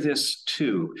share this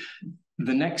too.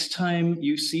 The next time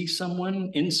you see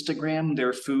someone Instagram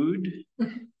their food,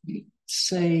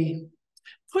 say,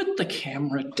 put the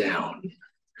camera down.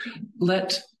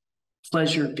 Let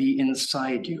pleasure be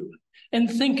inside you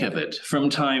and think of it from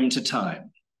time to time.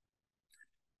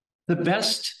 The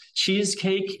best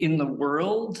cheesecake in the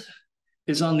world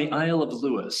is on the Isle of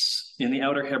Lewis in the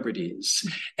Outer Hebrides.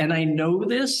 And I know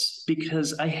this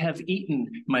because I have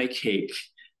eaten my cake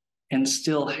and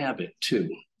still have it too.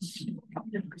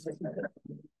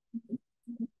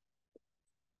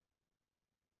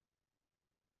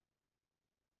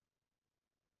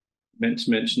 Meant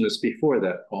to mention this before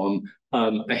that poem.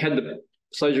 I had the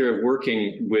pleasure of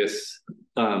working with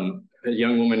a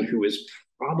young woman who was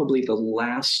probably the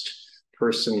last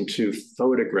person to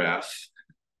photograph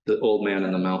the old man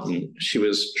in the mountain. She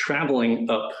was traveling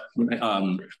up,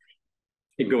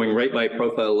 going right by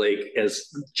Profile Lake as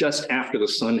just after the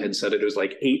sun had set. It was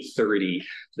like 8:30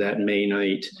 that May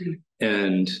night.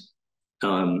 And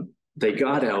they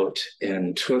got out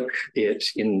and took it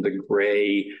in the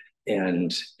gray,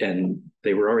 and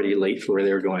they were already late for where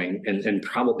they were going. And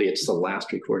probably it's the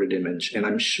last recorded image. And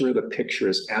I'm sure the picture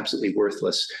is absolutely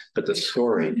worthless, but the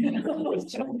story.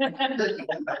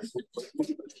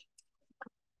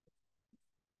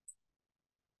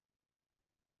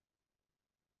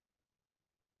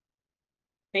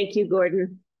 Thank you,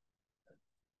 Gordon.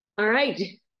 All right,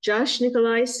 Josh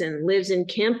Nicolaisen lives in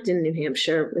Campton, New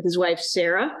Hampshire with his wife,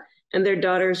 Sarah, and their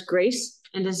daughters, Grace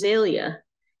and Azalea.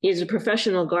 He is a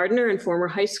professional gardener and former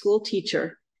high school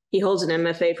teacher. He holds an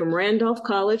MFA from Randolph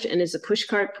College and is a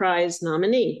Pushcart Prize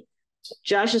nominee.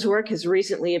 Josh's work has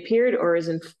recently appeared or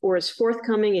is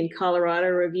forthcoming in Colorado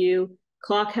Review,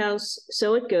 Clockhouse,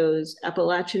 So It Goes,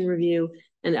 Appalachian Review,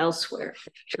 and elsewhere.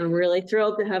 I'm really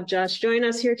thrilled to have Josh join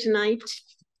us here tonight.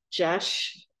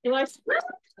 Josh,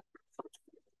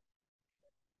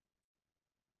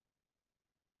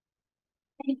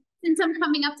 since I'm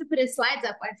coming up to put his slides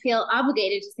up, I feel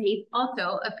obligated to say he's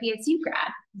also a PSU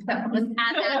grad. So let's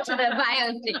add that to the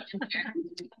bio statement here.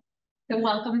 So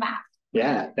welcome back.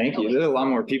 Yeah, thank you. There's a lot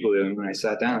more people than when I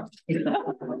sat down.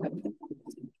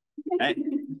 Hey.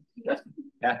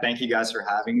 Yeah, thank you guys for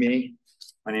having me.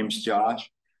 My name's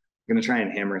Josh. I'm going to try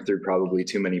and hammer through probably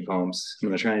too many poems. I'm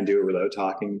going to try and do it without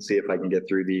talking, see if I can get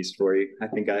through these for you. I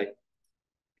think I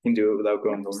can do it without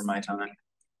going over my time.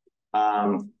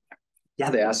 Yeah,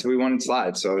 they asked if we wanted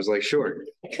slides, so I was like, sure.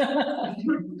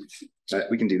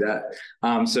 We can do that.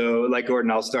 So like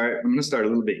Gordon, I'm going to start a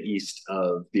little bit east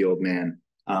of the old man.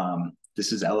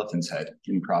 This is Elephant's Head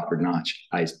in Crawford Notch.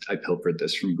 I pilfered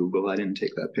this from Google. I didn't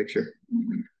take that picture.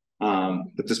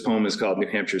 But this poem is called New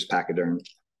Hampshire's Pachyderm.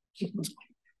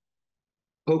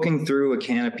 Poking through a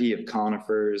canopy of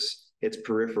conifers, its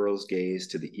peripherals gaze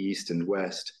to the east and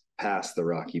west, past the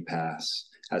rocky pass,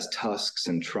 as tusks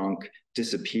and trunk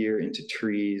disappear into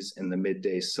trees and the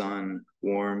midday sun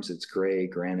warms its gray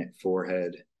granite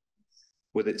forehead.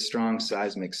 With its strong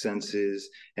seismic senses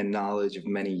and knowledge of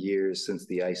many years since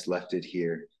the ice left it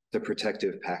here, the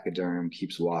protective pachyderm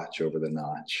keeps watch over the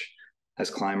notch,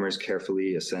 as climbers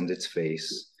carefully ascend its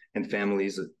face, and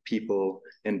families of people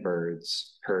and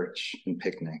birds perch and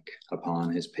picnic upon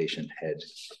his patient head.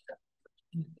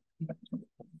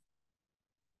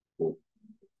 Cool.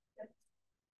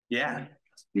 Yeah,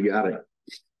 you got it.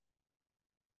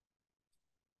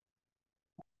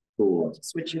 Cool.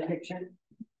 Switch your picture.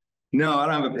 No, I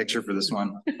don't have a picture for this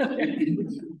one.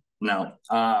 No,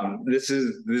 this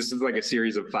is like a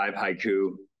series of 5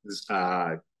 haiku.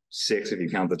 6 if you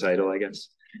count the title, I guess.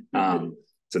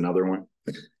 It's another one.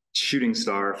 Shooting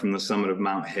star from the summit of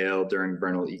Mount Hale during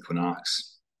vernal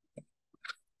equinox.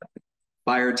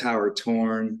 Fire tower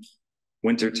torn,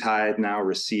 winter tide now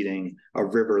receding, a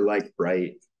river like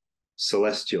bright,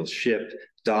 celestial ship,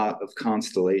 dot of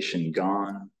constellation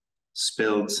gone,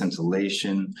 spilled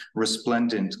scintillation,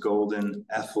 resplendent golden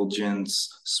effulgence,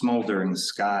 smoldering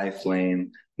sky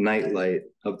flame, nightlight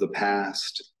of the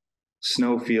past,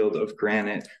 snowfield of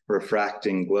granite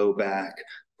refracting glow back,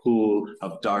 pool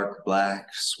of dark black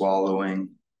swallowing.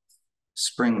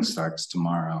 Spring starts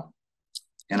tomorrow.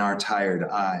 In our tired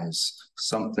eyes,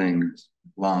 something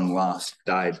long lost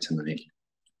died tonight.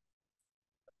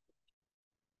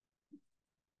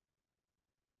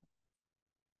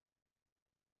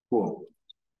 Cool.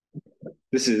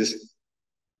 This is,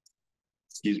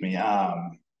 excuse me,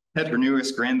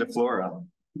 Heteroneurus grandiflora.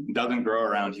 Doesn't grow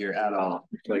around here at all.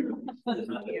 Like,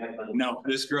 no,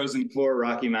 this grows in 4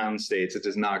 Rocky Mountain states. It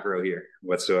does not grow here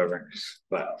whatsoever.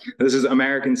 But this is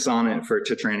American sonnet for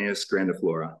Tetraneus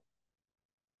grandiflora.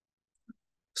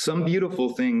 Some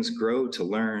beautiful things grow to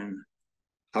learn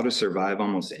how to survive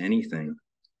almost anything.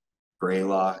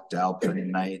 Gray-locked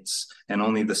alpine nights and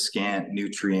only the scant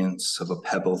nutrients of a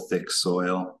pebble-thick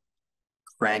soil.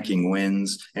 Cranking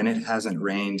winds, and it hasn't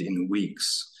rained in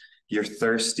weeks. You're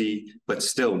thirsty, but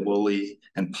still woolly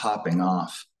and popping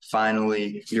off.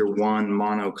 Finally, your one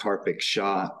monocarpic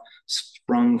shot,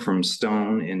 sprung from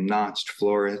stone in notched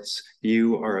florets,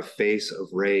 you are a face of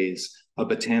rays, a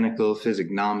botanical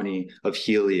physiognomy of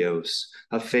Helios,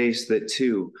 a face that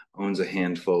too owns a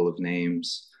handful of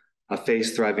names, a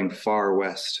face thriving far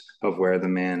west of where the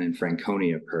man in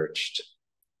Franconia perched,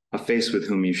 a face with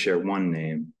whom you share one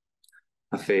name,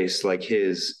 a face like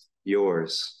his,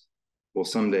 yours, will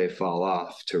someday fall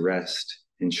off to rest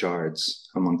in shards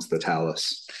amongst the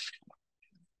talus.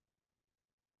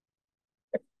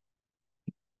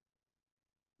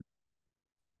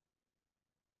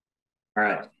 All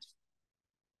right.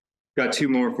 Got 2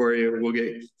 more for you.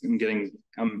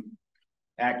 I'm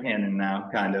at Cannon now,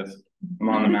 kind of. I'm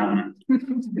on the mountain.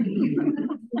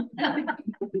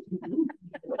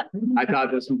 I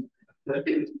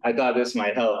thought this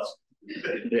might help.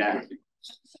 Yeah.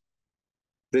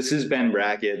 This is Ben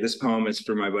Brackett. This poem is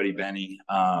for my buddy Benny.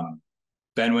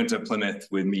 Ben went to Plymouth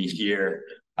with me here.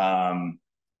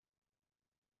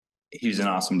 He's an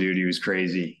awesome dude. He was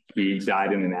crazy. He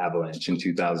died in an avalanche in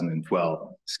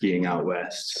 2012, skiing out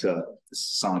west. So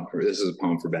this is a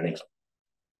poem for Benny.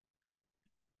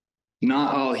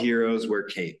 Not all heroes wear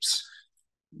capes,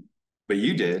 but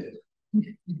you did.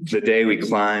 The day we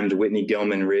climbed Whitney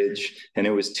Gilman Ridge, and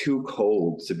it was too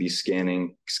cold to be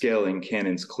scaling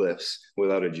Cannon's cliffs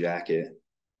without a jacket.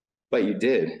 But you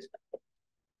did.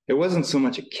 It wasn't so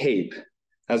much a cape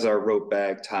as our rope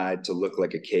bag tied to look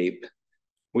like a cape.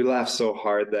 We laughed so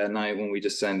hard that night when we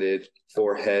descended,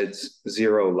 4 heads,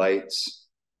 0 lights.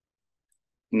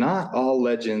 Not all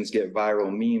legends get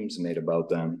viral memes made about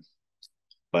them,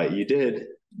 but you did.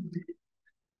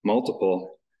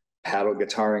 Multiple. Paddle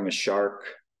guitaring a shark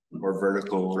or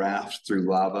vertical raft through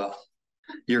lava.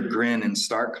 Your grin in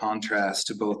stark contrast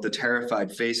to both the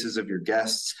terrified faces of your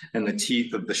guests and the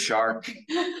teeth of the shark.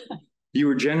 You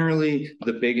were generally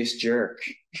the biggest jerk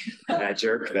at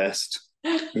Jerk Fest,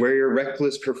 where your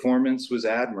reckless performance was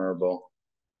admirable.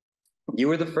 You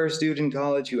were the first dude in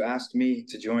college who asked me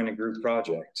to join a group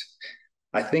project.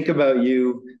 I think about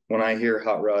you when I hear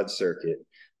Hot Rod Circuit,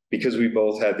 because we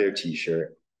both had their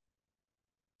t-shirt.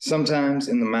 Sometimes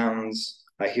in the mountains,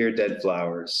 I hear Dead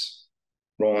Flowers,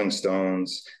 Rolling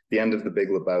Stones, the end of The Big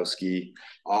Lebowski,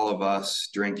 all of us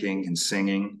drinking and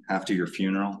singing after your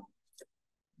funeral.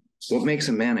 What makes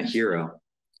a man a hero?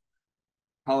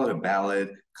 Call it a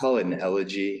ballad, call it an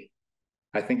elegy.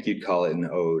 I think you'd call it an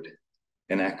ode,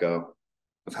 an echo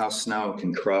of how snow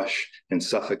can crush and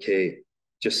suffocate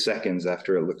just seconds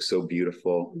after it looks so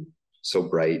beautiful, so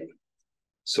bright,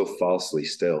 so falsely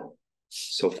still.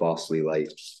 So falsely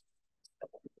light.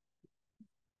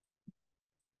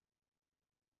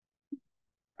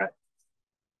 All right.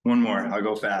 One more, I'll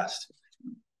go fast.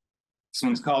 This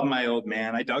one's called My Old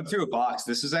Man. I dug through a box.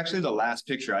 This is actually the last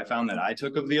picture I found that I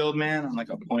took of the old man on like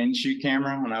a point and shoot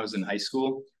camera when I was in high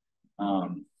school.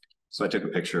 So I took a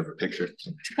picture of a picture.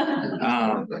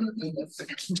 And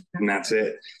that's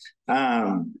it.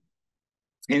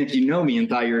 And if you know me and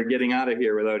thought you were getting out of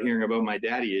here without hearing about my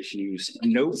daddy issues,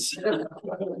 nope.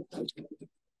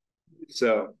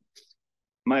 So,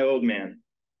 my old man.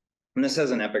 And this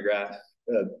has an epigraph,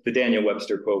 the Daniel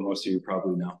Webster quote most of you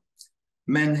probably know.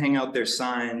 Men hang out their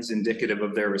signs indicative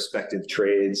of their respective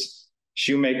trades.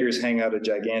 Shoemakers hang out a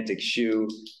gigantic shoe,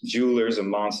 jewelers a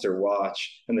monster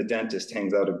watch, and the dentist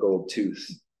hangs out a gold tooth.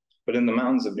 But in the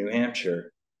mountains of New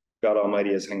Hampshire, God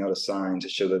Almighty has hung out a sign to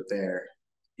show that there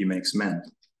he makes men.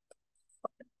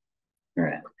 All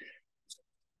right.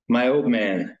 My old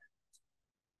man.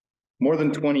 More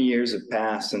than 20 years have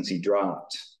passed since he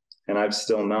dropped, and I've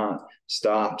still not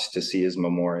stopped to see his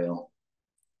memorial.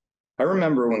 I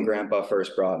remember when Grandpa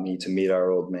first brought me to meet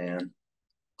our old man,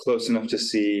 close enough to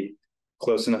see,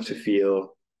 close enough to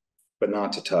feel, but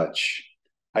not to touch.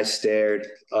 I stared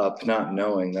up, not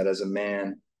knowing that as a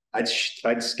man,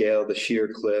 I'd scale the sheer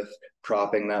cliff,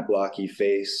 propping that blocky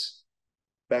face.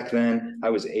 Back then, I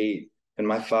was 8, and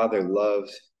my father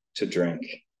loved to drink.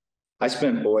 I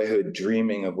spent boyhood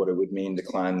dreaming of what it would mean to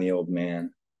climb the old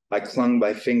man. I clung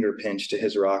by finger pinch to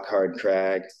his rock-hard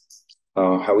crag.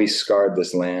 Oh, how he scarred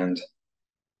this land.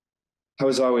 I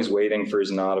was always waiting for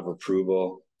his nod of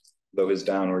approval, though his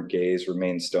downward gaze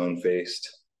remained stone-faced.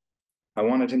 I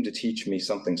wanted him to teach me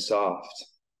something soft.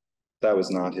 That was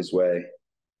not his way.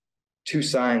 2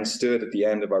 signs stood at the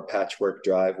end of our patchwork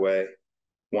driveway.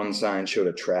 One sign showed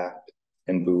a trap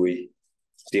and buoy,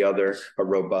 the other a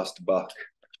robust buck.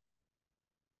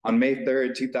 On May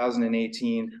 3rd,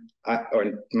 2018,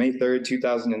 May 3rd,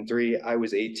 2003, I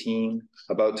was 18,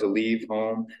 about to leave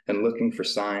home and looking for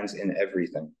signs in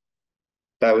everything.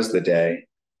 That was the day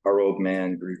our old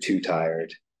man grew too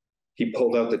tired. He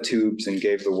pulled out the tubes and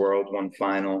gave the world one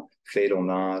final, fatal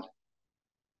nod.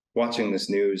 Watching this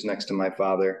news next to my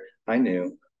father, I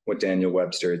knew what Daniel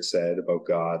Webster had said about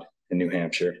God in New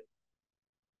Hampshire.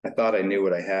 I thought I knew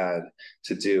what I had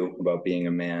to do about being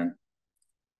a man.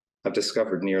 I've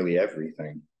discovered nearly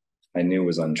everything I knew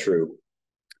was untrue,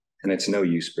 and it's no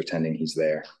use pretending he's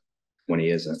there when he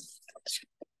isn't.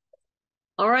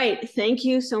 All right, thank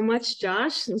you so much,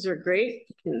 Josh. Those are great.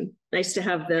 Nice to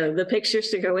have the pictures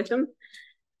to go with them.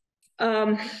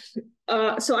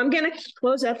 So I'm going to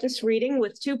close out this reading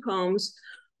with 2 poems.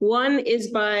 One is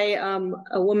by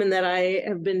a woman that I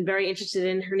have been very interested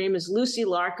in. Her name is Lucy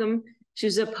Larcom.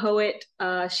 She's a poet.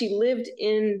 She lived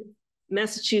in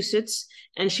Massachusetts,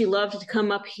 and she loved to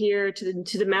come up here to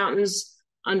the mountains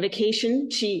on vacation.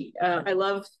 I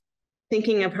love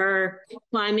thinking of her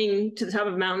climbing to the top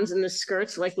of mountains in the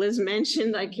skirts, like Liz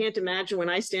mentioned. I can't imagine when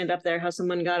I stand up there how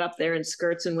someone got up there in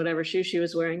skirts and whatever shoe she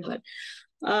was wearing. But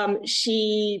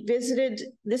she visited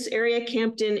this area,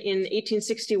 camped in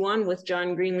 1861 with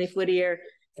John Greenleaf Whittier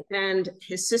and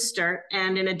his sister.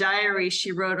 And in a diary,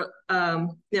 she wrote,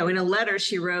 in a letter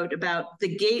she wrote about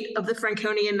the gate of the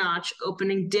Franconia Notch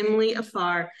opening dimly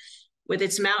afar with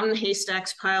its mountain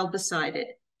haystacks piled beside it.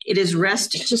 It is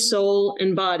rest to soul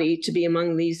and body to be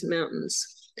among these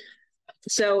mountains.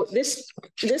 So this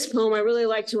poem, I really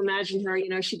like to imagine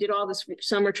her, she did all this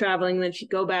summer traveling, then she'd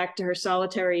go back to her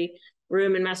solitary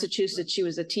room in Massachusetts. She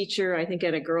was a teacher, I think,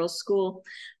 at a girls' school.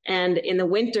 And in the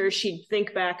winter, she'd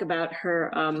think back about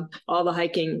her, all the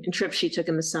hiking and trips she took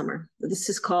in the summer. This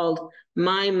is called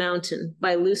My Mountain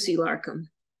by Lucy Larcom.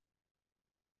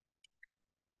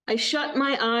 I shut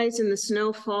my eyes in the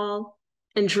snowfall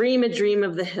and dream a dream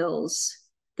of the hills,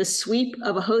 the sweep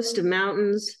of a host of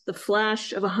mountains, the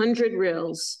flash of 100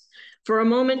 rills. For a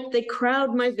moment, they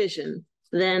crowd my vision,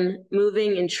 then,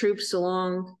 moving in troops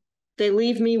along, they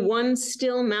leave me one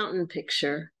still mountain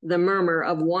picture, the murmur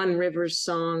of one river's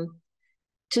song.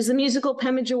 'Tis the musical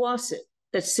Pemigewasset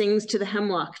that sings to the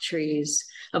hemlock trees,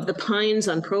 of the pines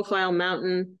on Profile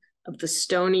Mountain, of the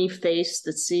stony face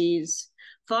that sees.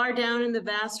 Far down in the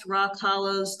vast rock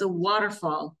hollows, the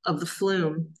waterfall of the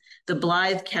flume, the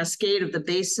blithe cascade of the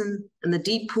basin, and the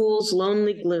deep pool's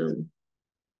lonely gloom.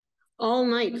 All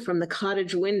night from the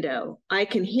cottage window, I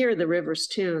can hear the river's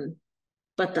tune,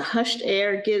 but the hushed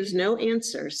air gives no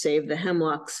answer save the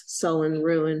hemlock's sullen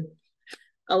ruin.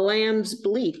 A lamb's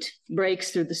bleat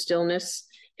breaks through the stillness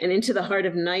and into the heart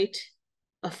of night.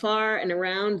 Afar and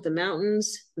around the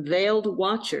mountains, veiled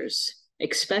watchers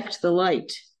expect the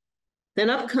light. Then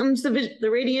up comes the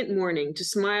radiant morning to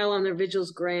smile on their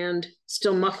vigils grand,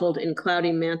 still muffled in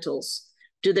cloudy mantles.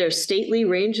 Do their stately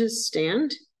ranges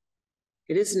stand?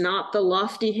 It is not the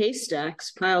lofty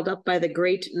haystacks piled up by the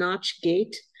great notch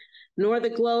gate, nor the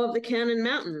glow of the Cannon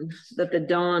Mountain that the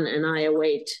dawn and I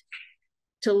await.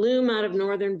 To loom out of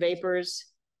northern vapors,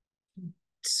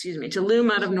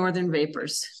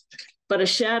 but a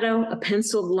shadow, a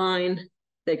penciled line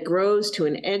that grows to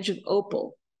an edge of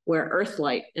opal where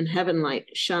earthlight and heavenlight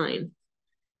shine.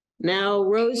 Now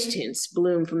rose tints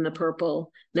bloom from the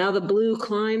purple, now the blue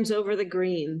climbs over the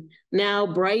green, now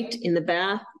bright in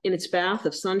its bath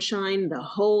of sunshine, the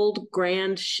whole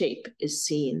grand shape is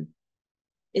seen.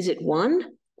 Is it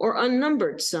one or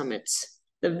unnumbered summits,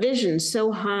 the vision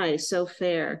so high, so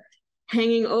fair,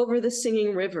 hanging over the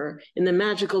singing river in the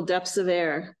magical depths of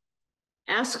air?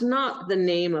 Ask not the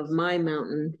name of my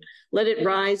mountain, let it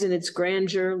rise in its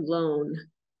grandeur lone,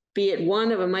 be it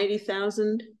one of a mighty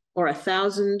thousand or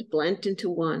 1,000 blent into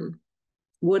one.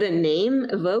 Would a name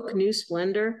evoke new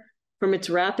splendor from its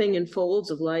wrapping in folds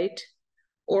of light,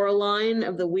 or a line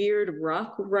of the weird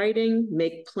rock writing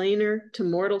make plainer to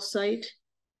mortal sight?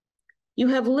 You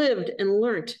have lived and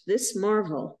learnt this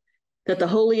marvel, that the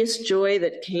holiest joy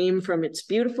that came from its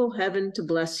beautiful heaven to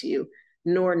bless you,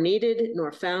 nor needed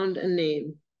nor found a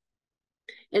name.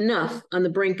 enough on the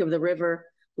brink of the river,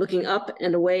 looking up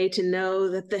and away to know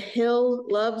that the hill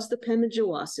loves the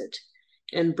Pemigewasset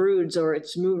and broods o'er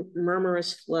its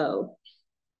murmurous flow.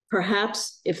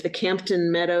 Perhaps if the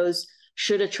Campton Meadows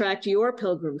should attract your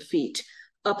pilgrim feet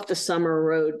up the summer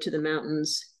road to the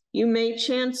mountains, you may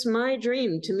chance my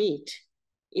dream to meet,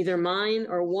 either mine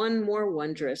or one more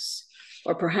wondrous.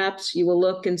 Or perhaps you will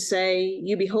look and say,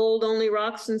 you behold only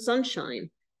rocks and sunshine,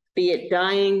 be it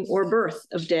dying or birth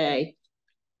of day.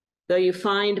 Though you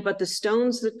find but the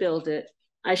stones that build it,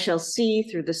 I shall see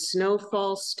through the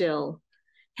snowfall still,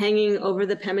 hanging over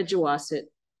the Pemigewasset,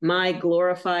 my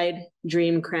glorified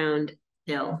dream-crowned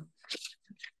hill.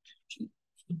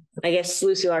 I guess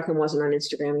Lucy Larkin wasn't on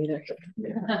Instagram either.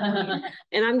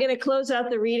 And I'm going to close out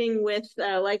the reading with,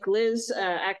 like Liz,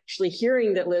 actually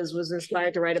hearing that Liz was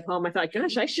inspired to write a poem. I thought,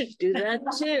 gosh, I should do that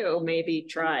too, maybe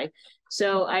try.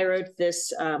 So I wrote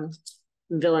this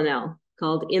villanelle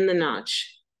called In the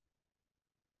Notch.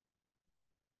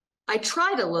 I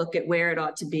try to look at where it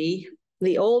ought to be.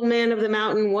 The old man of the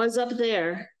mountain was up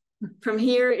there. From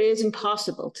here, it is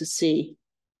impossible to see.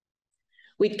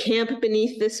 We'd camp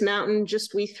beneath this mountain,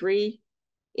 just we three,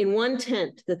 in one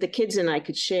tent that the kids and I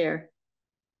could share.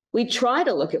 We'd try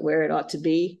to look at where it ought to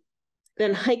be,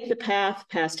 then hike the path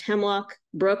past Hemlock,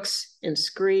 Brooks, and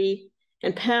Scree,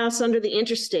 and pass under the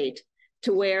interstate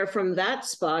to where from that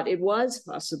spot it was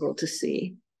possible to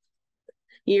see.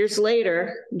 Years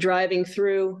later, driving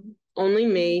through, only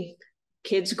me,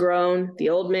 kids grown, the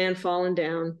old man fallen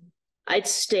down, I'd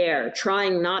stare,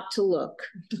 trying not to look.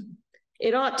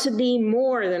 It ought to be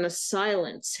more than a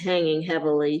silence hanging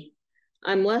heavily.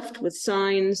 I'm left with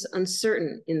signs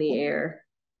uncertain in the air.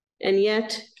 And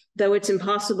yet, though it's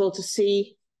impossible to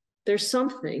see, there's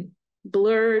something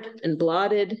blurred and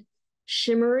blotted,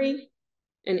 shimmery,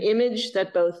 an image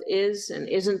that both is and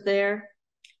isn't there.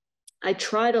 I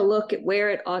try to look at where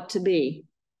it ought to be.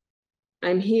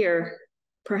 I'm here.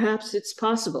 Perhaps it's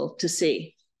possible to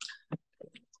see.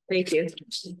 Thank you.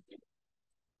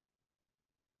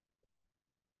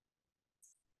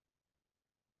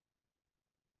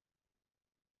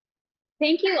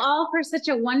 Thank you all for such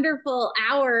a wonderful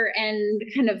hour and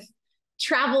kind of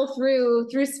travel through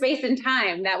space and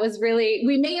time. That was really,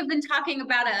 we may have been talking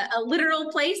about a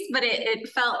literal place, but it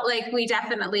felt like we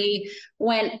definitely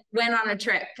went on a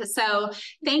trip. So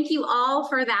thank you all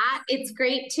for that. It's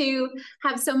great to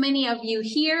have so many of you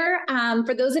here.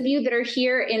 For those of you that are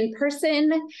here in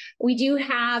person, we do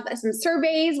have some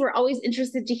surveys. We're always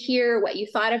interested to hear what you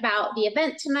thought about the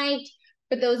event tonight.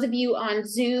 For those of you on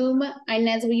Zoom,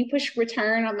 Inez, will you push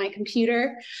return on my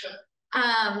computer?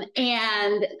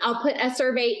 And I'll put a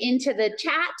survey into the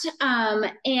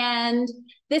chat. And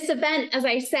this event, as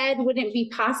I said, wouldn't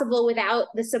be possible without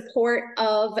the support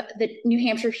of the New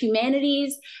Hampshire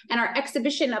Humanities, and our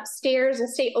exhibition upstairs will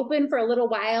stay open for a little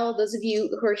while. Those of you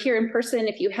who are here in person,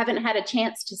 if you haven't had a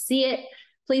chance to see it,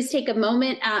 please take a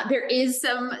moment. There is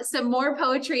some more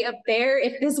poetry up there.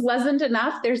 If this wasn't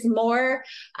enough, there's more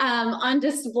on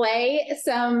display.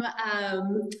 Some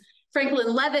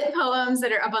Franklin Leavitt poems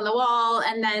that are up on the wall,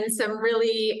 and then some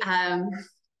really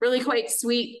quite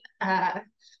sweet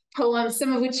poems,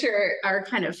 some of which are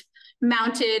kind of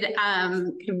mounted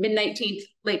mid-19th,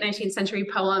 late 19th century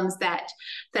poems that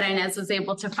Inez was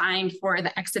able to find for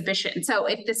the exhibition. So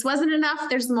if this wasn't enough,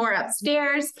 there's more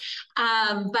upstairs.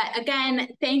 But again,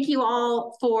 thank you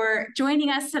all for joining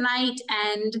us tonight.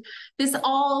 And this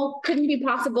all couldn't be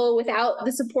possible without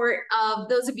the support of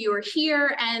those of you who are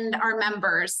here and our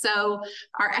members. So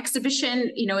our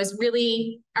exhibition,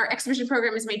 our exhibition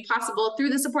program is made possible through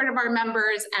the support of our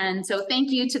members. And so thank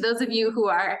you to those of you who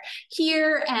are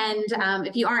here. And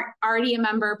if you aren't already a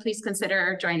member, please consider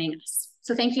joining us.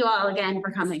 So thank you all again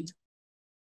for coming.